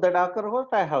both the Docker host,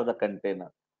 I have the container.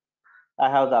 I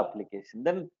have the application.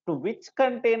 Then to which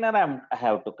container I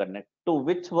have to connect? To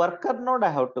which worker node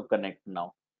I have to connect now?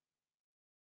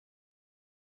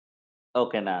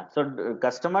 Okay, na. So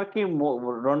customer ki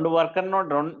రెండు worker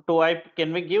node, 2 IP.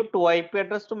 Can we give 2 IP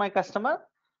address to my customer?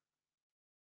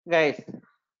 Guys.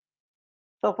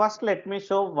 So first let me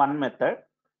show one method.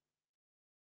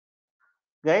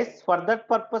 Guys, for that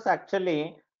purpose, actually,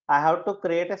 I have to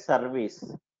create a service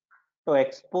to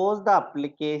expose the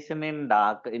application in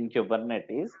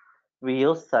Kubernetes. We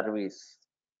use service.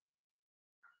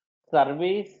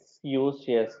 Service use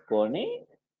చేసుకొని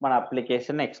మన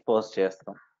application expose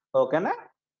చేస్తాం. Okay na?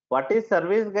 What is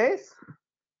service, guys?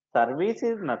 Service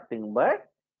is nothing but,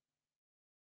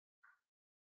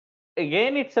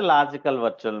 again, it's a logical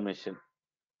virtual machine.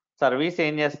 Service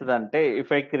ఏం చేస్తుందంటే, if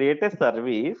I create a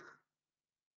service,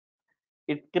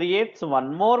 it creates one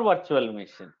more virtual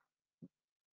machine.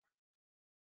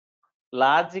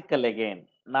 Logical again,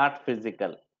 not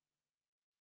physical.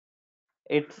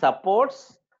 It supports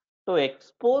to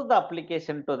expose the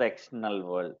application to the external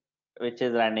world, which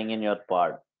is running in your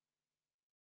pod.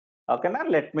 Okay, now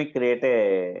let me create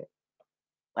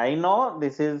I know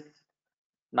this is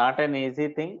not an easy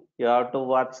thing. You have to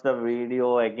watch the video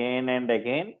again and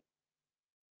again.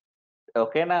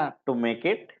 Okay, now to make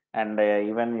it, and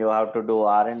even you have to do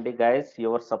R&D, guys.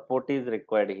 Your support is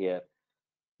required here.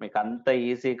 మీకు అంత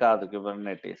easy కాదు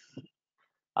Kubernetes.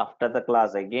 After the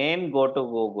class, again go to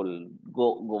Google, go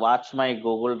watch my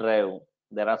Google Drive.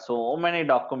 There are so many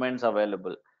documents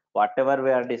available. Whatever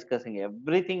we are discussing,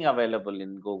 everything available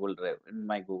in Google Drive, in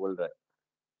my Google Drive.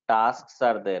 Tasks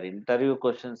are there, interview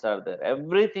questions are there,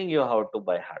 everything you have to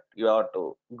by heart, you have to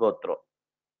go through.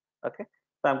 Okay,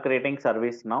 so I'm creating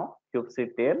service now.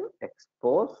 kubectl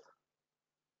expose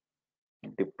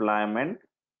deployment,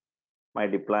 my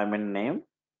deployment name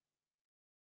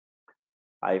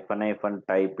hyphen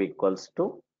type equals to,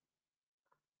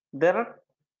 there are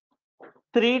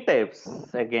three types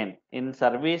again in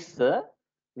service.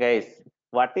 Guys,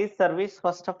 what is service?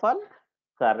 First of all,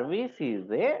 service is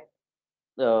a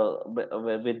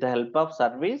with the help of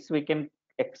service we can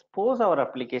expose our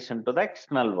application to the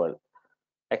external world.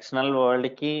 External world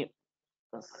ki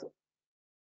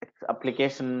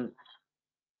application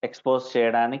expose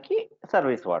చేయడానికి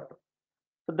service వాడతాం.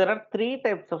 So there are three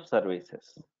types of services.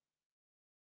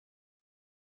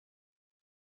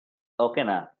 Okay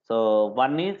na? So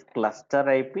one is cluster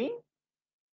IP.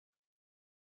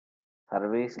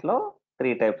 Service లో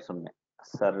three types ఉన్నాయి.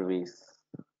 Service,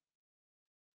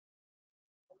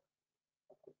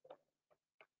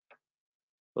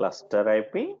 cluster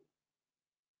IP,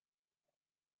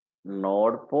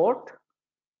 node port,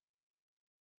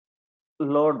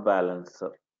 load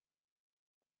balancer.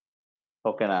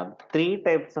 Okay now, three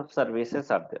types of services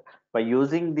are there. By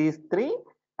using these three,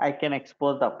 I can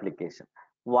expose the application.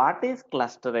 What is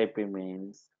cluster IP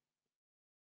means?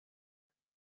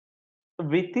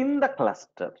 Within the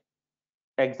cluster,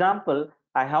 example,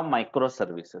 I have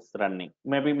microservices running.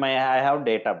 Maybe I have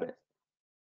database.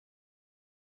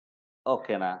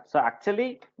 Okay now, so actually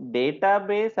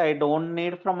database I don't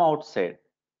need from outside.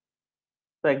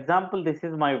 So example, this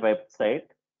is my website.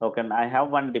 Okay, I have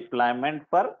one deployment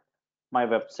for my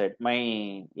website, my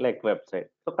like website.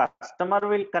 So customer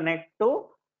will connect to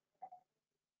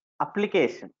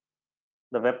application,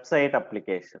 the website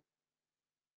application.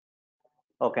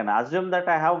 Okay, now assume that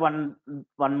I have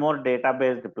one more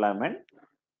database deployment.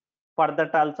 For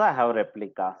that also I have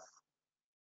replicas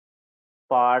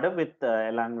pod with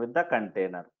along with the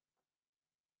container.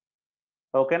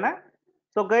 Okay na?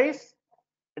 So guys,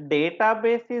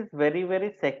 database is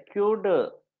very secured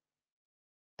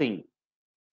thing.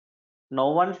 No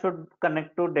one should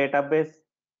connect to database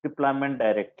deployment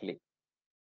directly.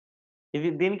 ఇది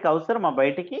దీనికి అవసరమా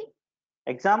బయటికి?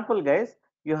 Example guys,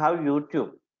 you have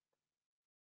YouTube.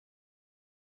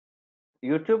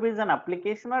 YouTube is an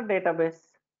application or database?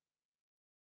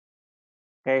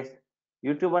 Guys,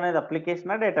 YouTube అనేది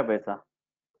application డేటాబేసా?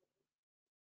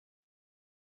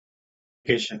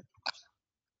 Application.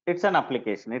 It's an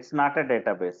application, it's not a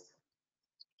database.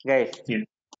 Guys, Yeah.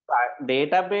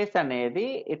 database అనేది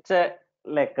it's a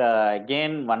like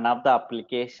again one of the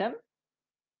application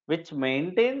which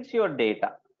maintains your data.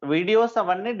 Videos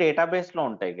అవన్నీ database లో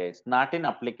ఉంటాయి guys, not in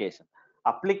application.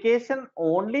 Application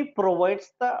only provides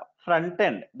the front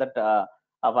end that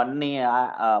అవన్నీ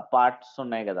parts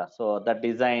ఉన్నాయి కదా, so the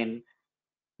design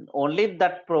only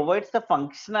that provides the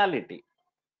functionality.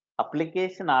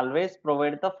 Application always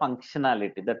provide the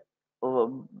functionality that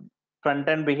front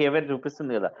end behaviour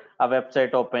చూపిస్తుంది కదా, ఆ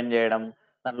website open చేయడం,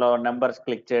 దాంట్లో numbers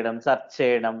click చేయడం, search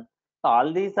చేయడం,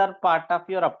 all these are part of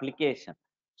your application.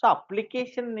 So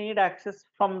application need access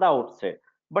from the out side.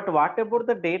 But what about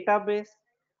the database?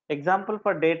 Example,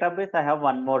 for database I have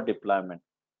one more deployment.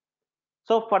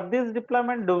 So for this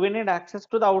deployment do we need access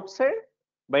to the outside?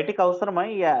 బయటికి అవసరమా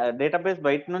ఈ database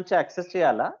బయట నుంచి access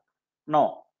చేయాలా? No,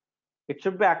 it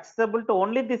should be accessible to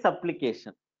only this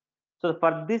application. So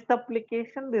for this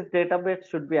application this database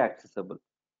should be accessible.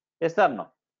 Yes or no?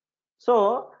 So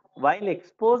while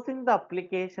exposing the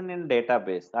application in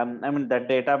database, I mean the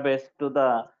database to the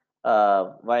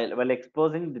while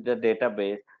exposing the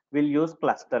database, we'll use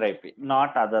cluster IP,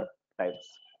 not other types.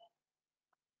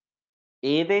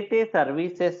 ఏదైతే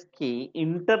services కి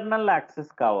internal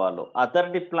access కావాలో, other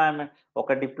deployment,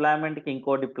 ఒక deployment కి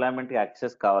ఇంకో deployment కి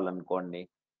access కావాలనుకోండి,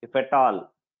 if at all,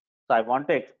 so I want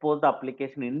to expose the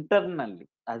application internally.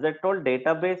 As I told,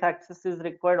 database access is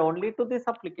required only to this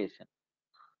application.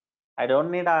 I don't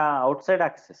need outside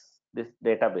access this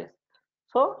database.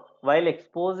 So while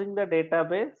exposing the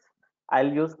database,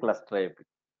 I'll use cluster IP.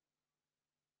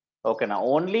 Okay, now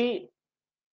only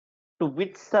to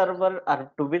which server or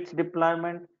to which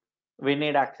deployment we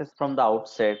need access from the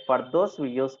outside. For those we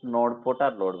use node port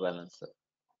or load balancer.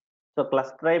 So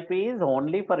cluster IP is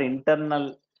only for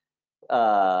internal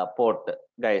port,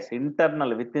 guys,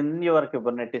 internal within your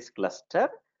Kubernetes cluster.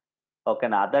 Okay,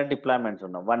 now other deployments,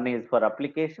 one is for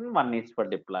application, one is for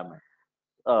deployment,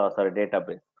 sorry,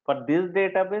 database. For this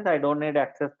database I don't need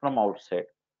access from outside.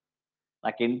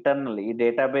 Like internally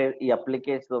database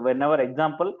application, whenever,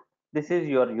 example, this is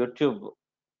your YouTube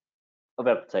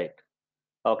website.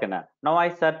 Okay, now I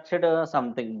searched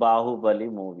something Bahubali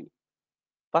movie.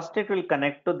 First it will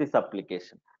connect to this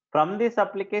application. From this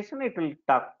application it will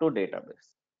talk to database.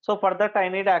 So for that I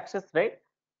need access, right?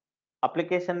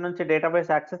 Application నుంచి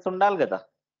database access ఉండాలి కదా.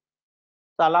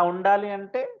 So అలా ఉండాలి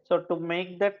అంటే, so to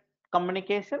make that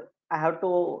communication I have to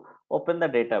open the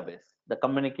database, the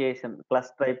communication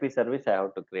cluster IP service I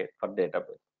have to create for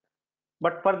database.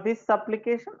 But for this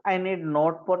application I need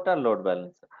node port or load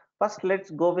balancer. First let's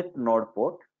go with node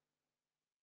port.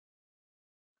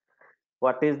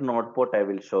 What is node port? I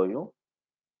will show you.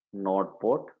 Node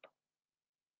port.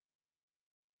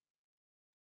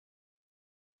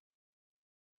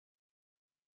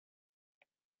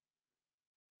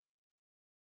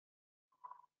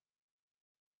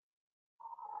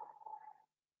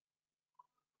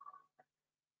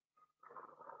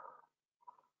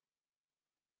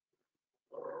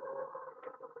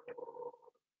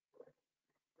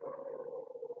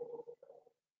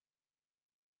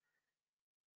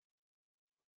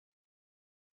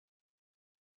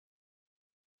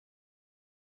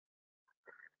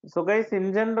 So guys, in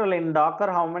general in Docker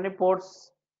how many ports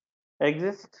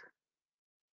exist?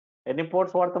 Any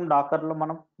ports వాడతాం Docker లో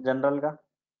మనం general గా?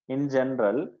 In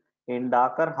general in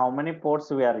Docker how many ports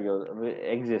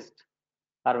exist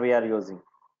or we are using?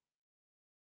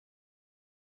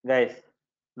 Guys,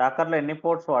 Docker లో ఎన్ని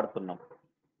ports వాడుతున్నాం?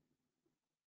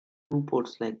 2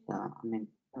 ports like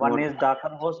One is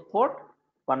Docker host port,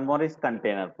 one more is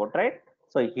container port, right?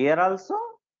 So here also,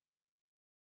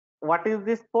 what is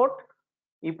this port?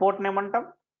 ఈ port name అంటాం,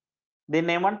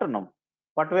 దీన్ని ఏమంటున్నాం?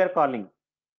 What we are calling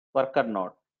worker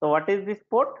node. So what is this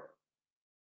port?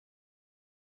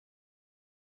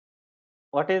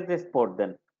 What is this port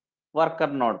then? Worker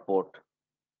node port.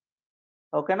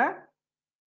 Okay na?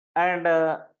 And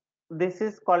this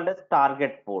is called as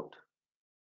target port.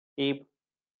 ఈ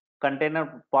container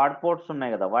పాడ్ ports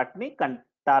ఉన్నాయి కదా, వాటిని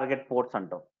target ports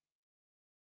అంటాం.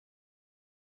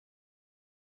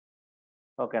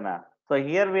 ఓకేనా? So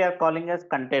here we are calling as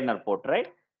container port, right?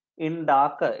 In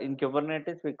Docker, in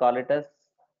Kubernetes, we call it as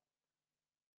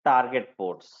target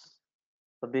ports.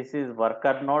 So this is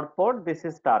worker node port, this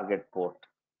is target port.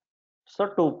 So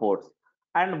 2 ports.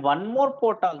 And one more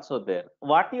port also there.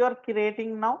 What you are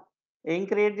creating now? ఏం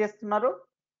create చేస్తున్నారు?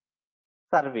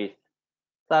 Service.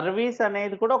 Service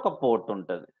అనేది కూడా ఒక port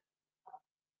ఉంటుంది.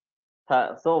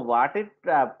 So what it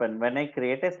happen when I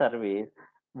create a service,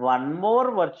 one more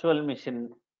virtual machine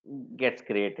gets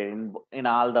created in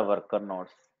all the worker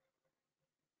nodes.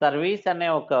 Service అనే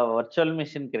ఒక virtual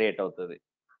machine create అవుతుంది.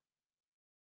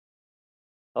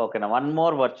 ఓకేనా? One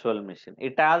more virtual machine.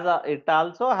 It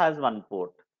also has one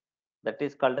port that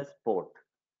is called as port.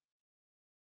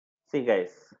 See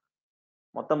guys,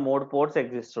 మొత్తం 3 ports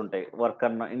exist ఉంటాయి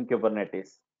worker in Kubernetes.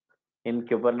 In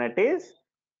Kubernetes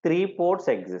 3 ports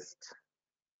exist.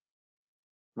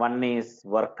 One is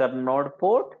worker node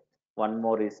port, one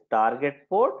more is target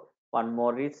port, one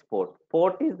more is port.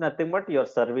 Port is nothing but your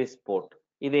service port.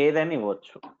 ఇది ఏదైనా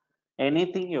ఇవ్వచ్చు.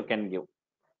 Anything you can give.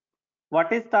 What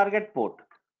is target port?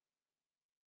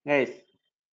 Guys,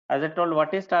 as I told,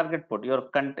 what is target port?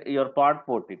 Your pod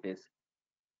port it is.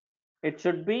 It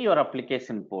should be your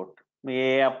application port. Me A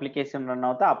application run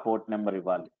అవుతే ఆ port number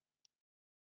ఇవ్వాలి.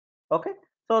 Okay,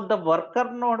 so the worker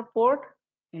node port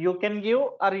you can give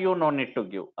or you no need to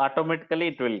give. Automatically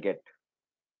it will get.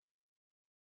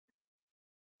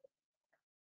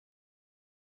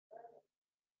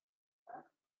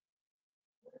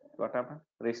 What happened?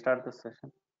 Restart the session.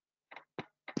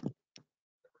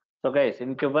 So guys,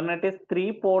 in Kubernetes 3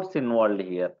 ports involved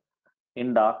here. In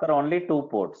Docker only 2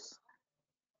 ports.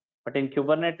 But in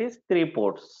Kubernetes 3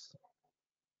 ports.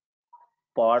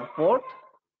 Pod port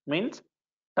means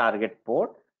target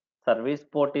port. Service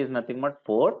port is nothing but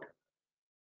port.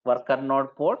 Worker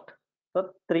node port. So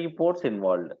 3 ports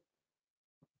involved.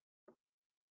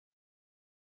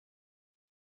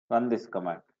 Run this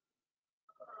command.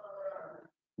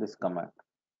 This command.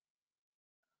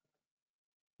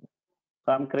 So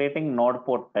I'm creating node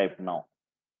port type now.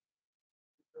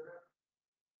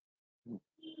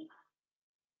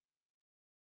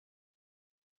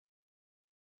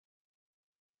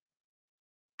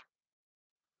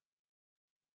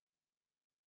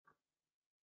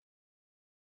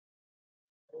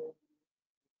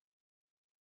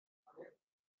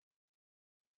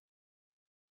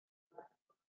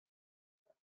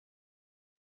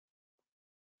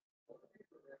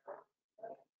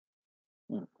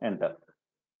 Enter.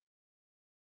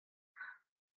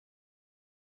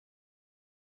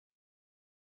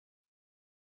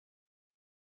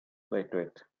 Wait.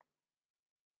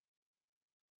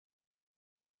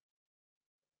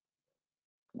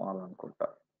 Small అనుకుంటా.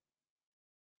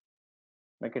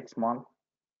 Make it small.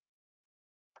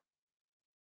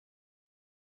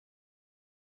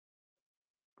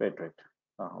 Wait.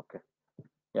 Okay.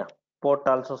 Yeah. Port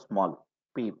also small.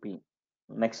 P.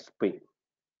 Next P.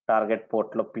 Target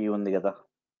port lo P undi kada.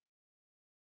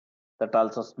 That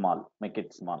also small. Make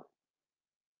it small.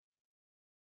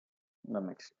 The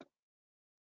next.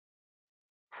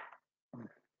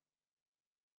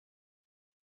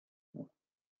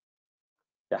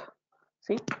 Yeah.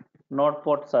 See, node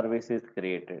port service is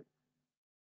created.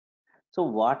 So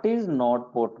what is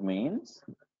node port means?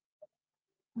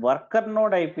 Worker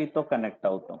node IP to connect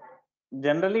అవుతాం.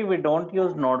 Generally we don't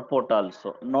use node port also.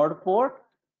 Node port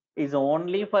is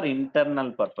only for internal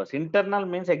purpose. Internal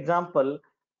means example,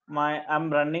 I'm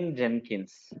running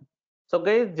Jenkins. So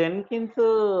guys, Jenkins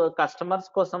customers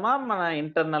kosama mana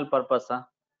internal purpose.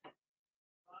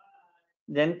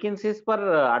 Jenkins is for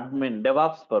admin,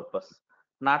 DevOps purpose,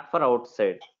 not for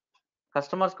outside.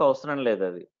 Customers కి అవసరం లేదు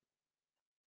అది.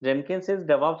 Jenkins is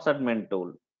DevOps admin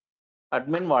tool.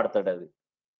 Admin వాడతాడు అది.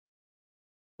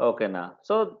 ఓకేనా?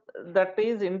 So that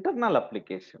is internal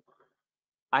application.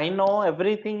 I know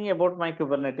everything about my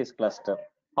Kubernetes cluster.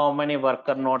 How many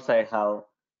worker nodes I have,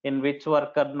 in which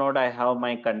worker node I have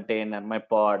my container, my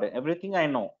pod, everything I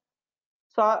know.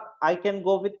 So I can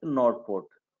go with node port.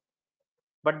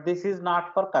 But this is not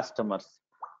for customers.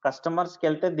 Customers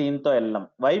kelte deento ellam.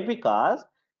 Why? Because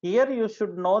here you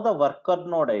should know the worker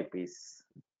node IPs.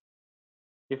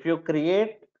 If you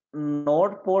create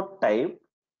node port type,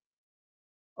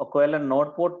 ఒకవేళ node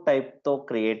port type తో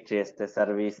create చేస్తే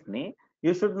service ని,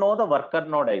 you should know the worker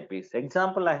node eyepiece.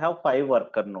 Example, I have 5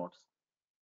 worker nodes.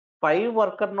 5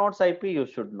 worker nodes IP you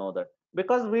should know that,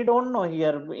 because we don't know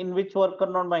here in which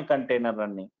worker node my container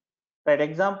running. Right?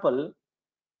 Example,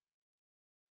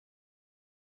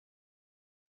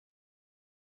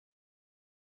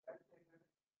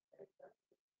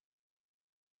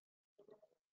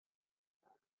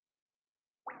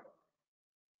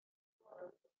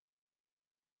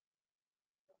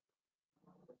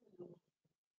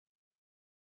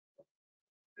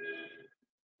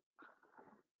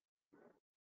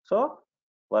 so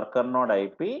worker node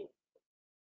IP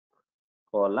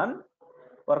colon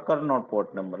worker node port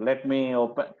number. Let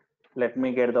me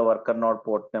get the worker node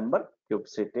port number,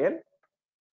 kubectl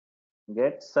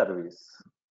get service.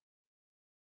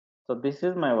 So this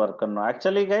is my worker node.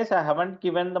 Actually guys, I haven't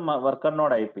given the worker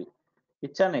node IP.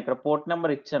 ఇచ్చాను ఇక్కడ port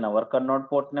number ఇచ్చాను, worker node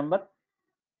port number.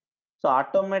 So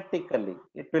automatically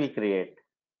it will create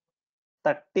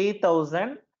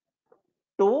 30,000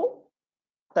 to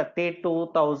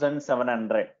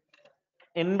 32,700.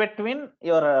 In between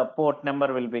your port number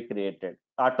will be created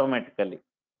automatically.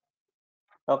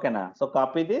 Okay na? So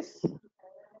copy this.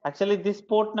 Actually this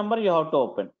port number you have to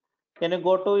open. Can you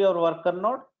go to your worker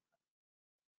node?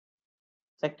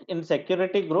 In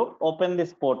security group, open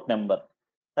this port number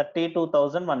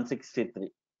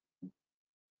 32,163.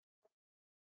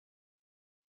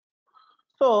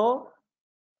 So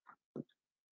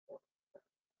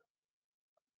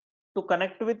to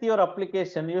connect with your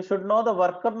application, you should know the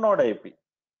worker node IP.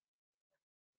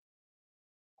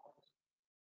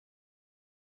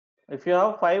 If you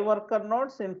have 5 worker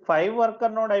nodes, in 5 worker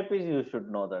node IPs you should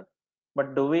know that. But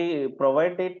do we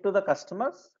provide it to the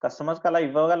customers? Customers kala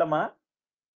ఇవ్వగలమా?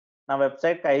 నా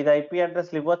website కి 5 IP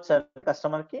అడ్రస్లు ఇవ్వచ్చా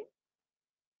customer కి?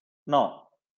 No,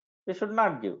 we should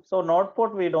not give. So node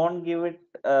port we don't give it,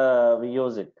 we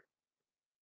use it.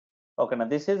 Okay, now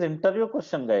this is interview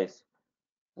question guys.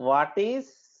 What is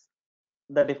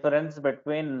the difference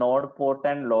between node port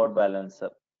and load balancer?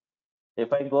 If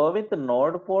I go with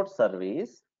node port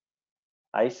service,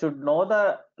 I should know the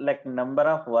number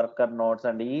of worker nodes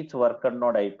and each worker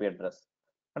node IP address.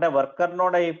 అంటే worker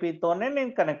node IP తోనే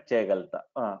నేను connect చేయగలుగుతా.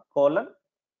 Colon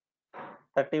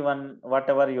 31 what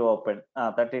ever you open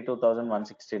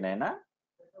 32,169.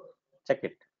 Check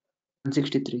it.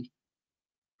 163.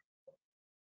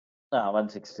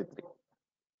 163.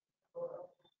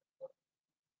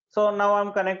 So now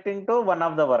I'm connecting to one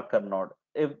of the worker node.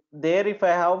 If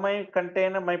I have my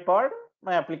container, my pod,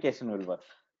 my application will work.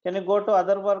 Can you go to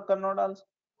other worker node also?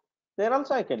 There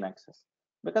also I can access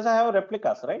because I have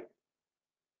replicas, right?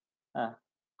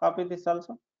 Copy this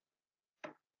also.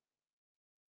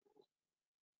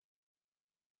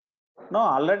 No,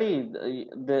 already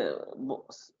the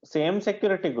same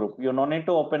security group. You no need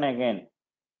to open again.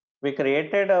 We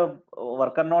created a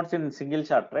worker nodes in single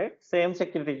shot, right? Same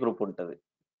security group untadi.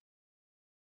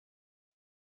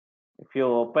 If you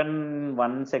open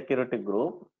one security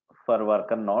group for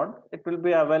worker node, it will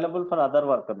be available for other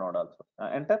worker node also.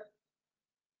 Enter.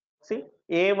 See,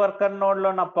 A worker node లో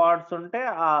నా pads ఉంటే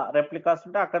ఆ replicas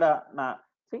ఉంటే అక్కడ నా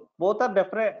both are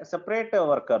separate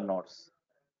worker nodes.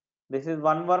 This is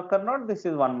one worker node, this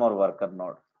is one more worker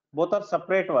node. Both are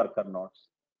separate worker nodes.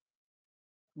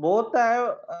 both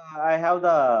I have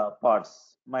the pods.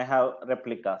 I have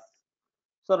replicas.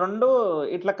 So రెండు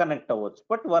ఇట్లా connect అవ్వచ్చు.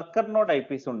 But worker node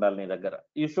eyepiece ఉండాలి నీ దగ్గర.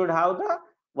 You should have the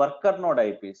worker node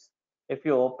eyepiece. If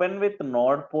you open with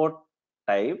node port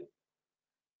type,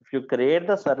 if you create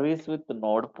the service with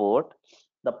node port,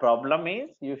 the problem is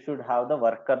you should have the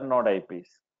worker node IPs.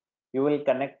 You will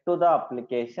connect to the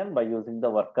application by using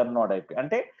the worker node IP.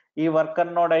 అంటే ఈ worker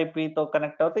node IP తో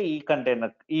connect అవుతే ఈ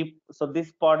container so this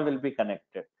pod will be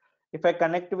connected. If I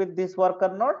connect with this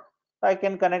worker node, I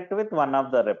can connect with one of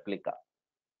the replica.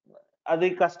 అది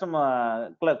custom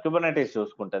Kubernetes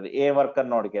చూసుకుంటది ఏ worker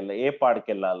నోడ్కి వెళ్ళాలి, ఏ పాడ్కి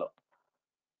వెళ్ళాలో.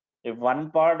 If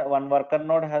one worker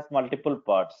node has multiple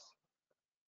pads,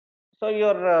 so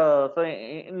your so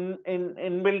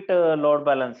inbuilt load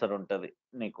balancer ఉంటుంది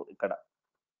నీకు ఇక్కడ.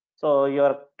 So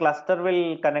your cluster will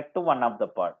connect to one of the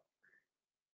part.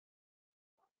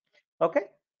 Okay,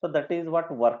 so that is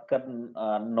what worker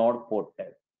node port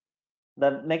type.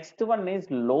 The next one is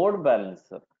load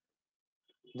balancer.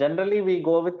 Generally we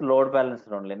go with load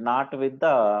balancer only, not with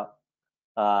the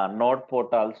node port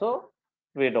also.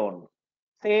 We don't.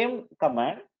 Same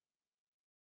command,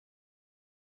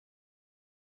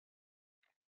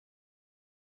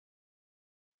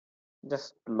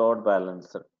 just load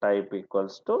balancer type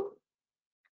equals to,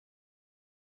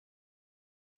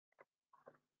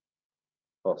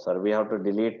 oh sorry, we have to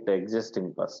delete the existing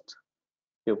first.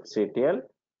 kubectl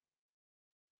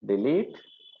delete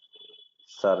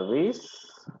service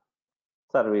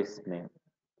name.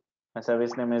 My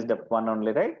service name is dep1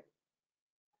 only, right?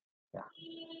 Yeah.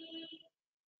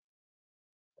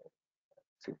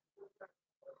 See.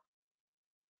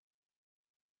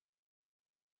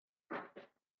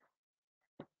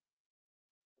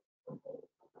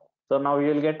 So now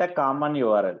you will get a common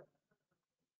URL.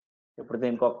 ఇప్పుడు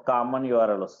దీనికి ఒక common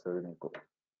URL వస్తుంది నీకు.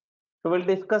 So we'll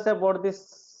discuss about this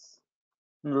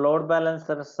load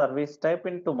balancer service type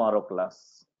in tomorrow class.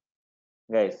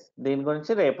 Guys, దీని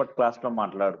గురించి రేపటి class లో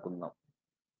మాట్లాడుకుందాం.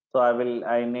 So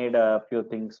I need a few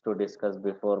things to discuss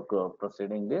before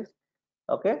proceeding this.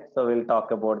 Okay, so we'll talk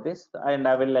about this, and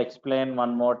I will explain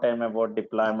one more time about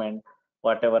deployment,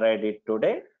 whatever I did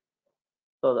today.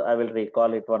 So I will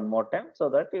recall it one more time so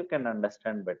that you can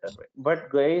understand better way. But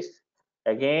guys,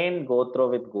 again go through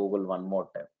with Google one more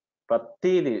time.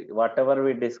 Pratidi, whatever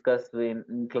we discussed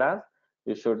in class,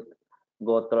 you should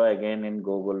go through again in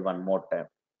Google one more time.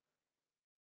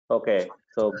 Okay,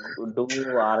 so do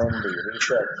R&D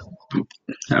research.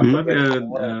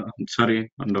 Sorry,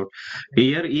 one doubt.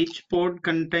 Here, each pod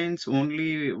contains only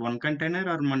one container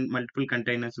or multiple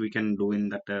containers we can do in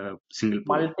that single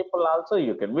pod? Multiple also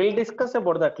you can. We'll discuss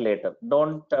about that later.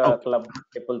 Don't club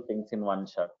multiple things in one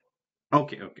shot.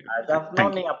 Okay. As of now,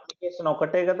 నీ application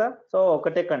ఒకటే కదా, so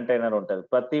ఒకటే container ఉంటుంది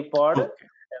ప్రతి పాడ్.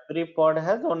 Every pod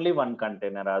has only one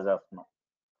container as of now.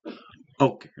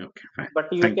 Okay, fine. But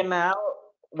you can have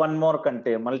one more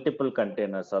container, multiple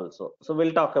containers also. So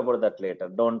we'll talk about that later.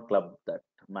 Don't club that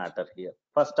matter here.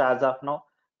 First, as of now,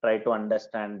 try to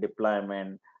understand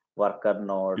deployment, worker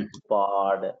node,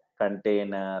 pod,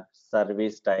 container,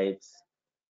 service types.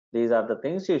 These are the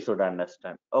things you should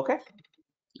understand. Okay?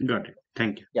 Got it.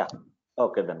 Thank you. Yeah.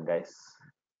 Okay then, guys.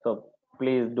 So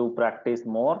please do practice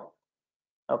more.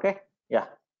 Okay? Yeah.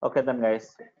 Okay then, guys.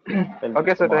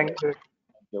 Okay, sir. Thank you, sir.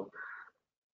 Thank you.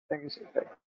 Thank you, sir.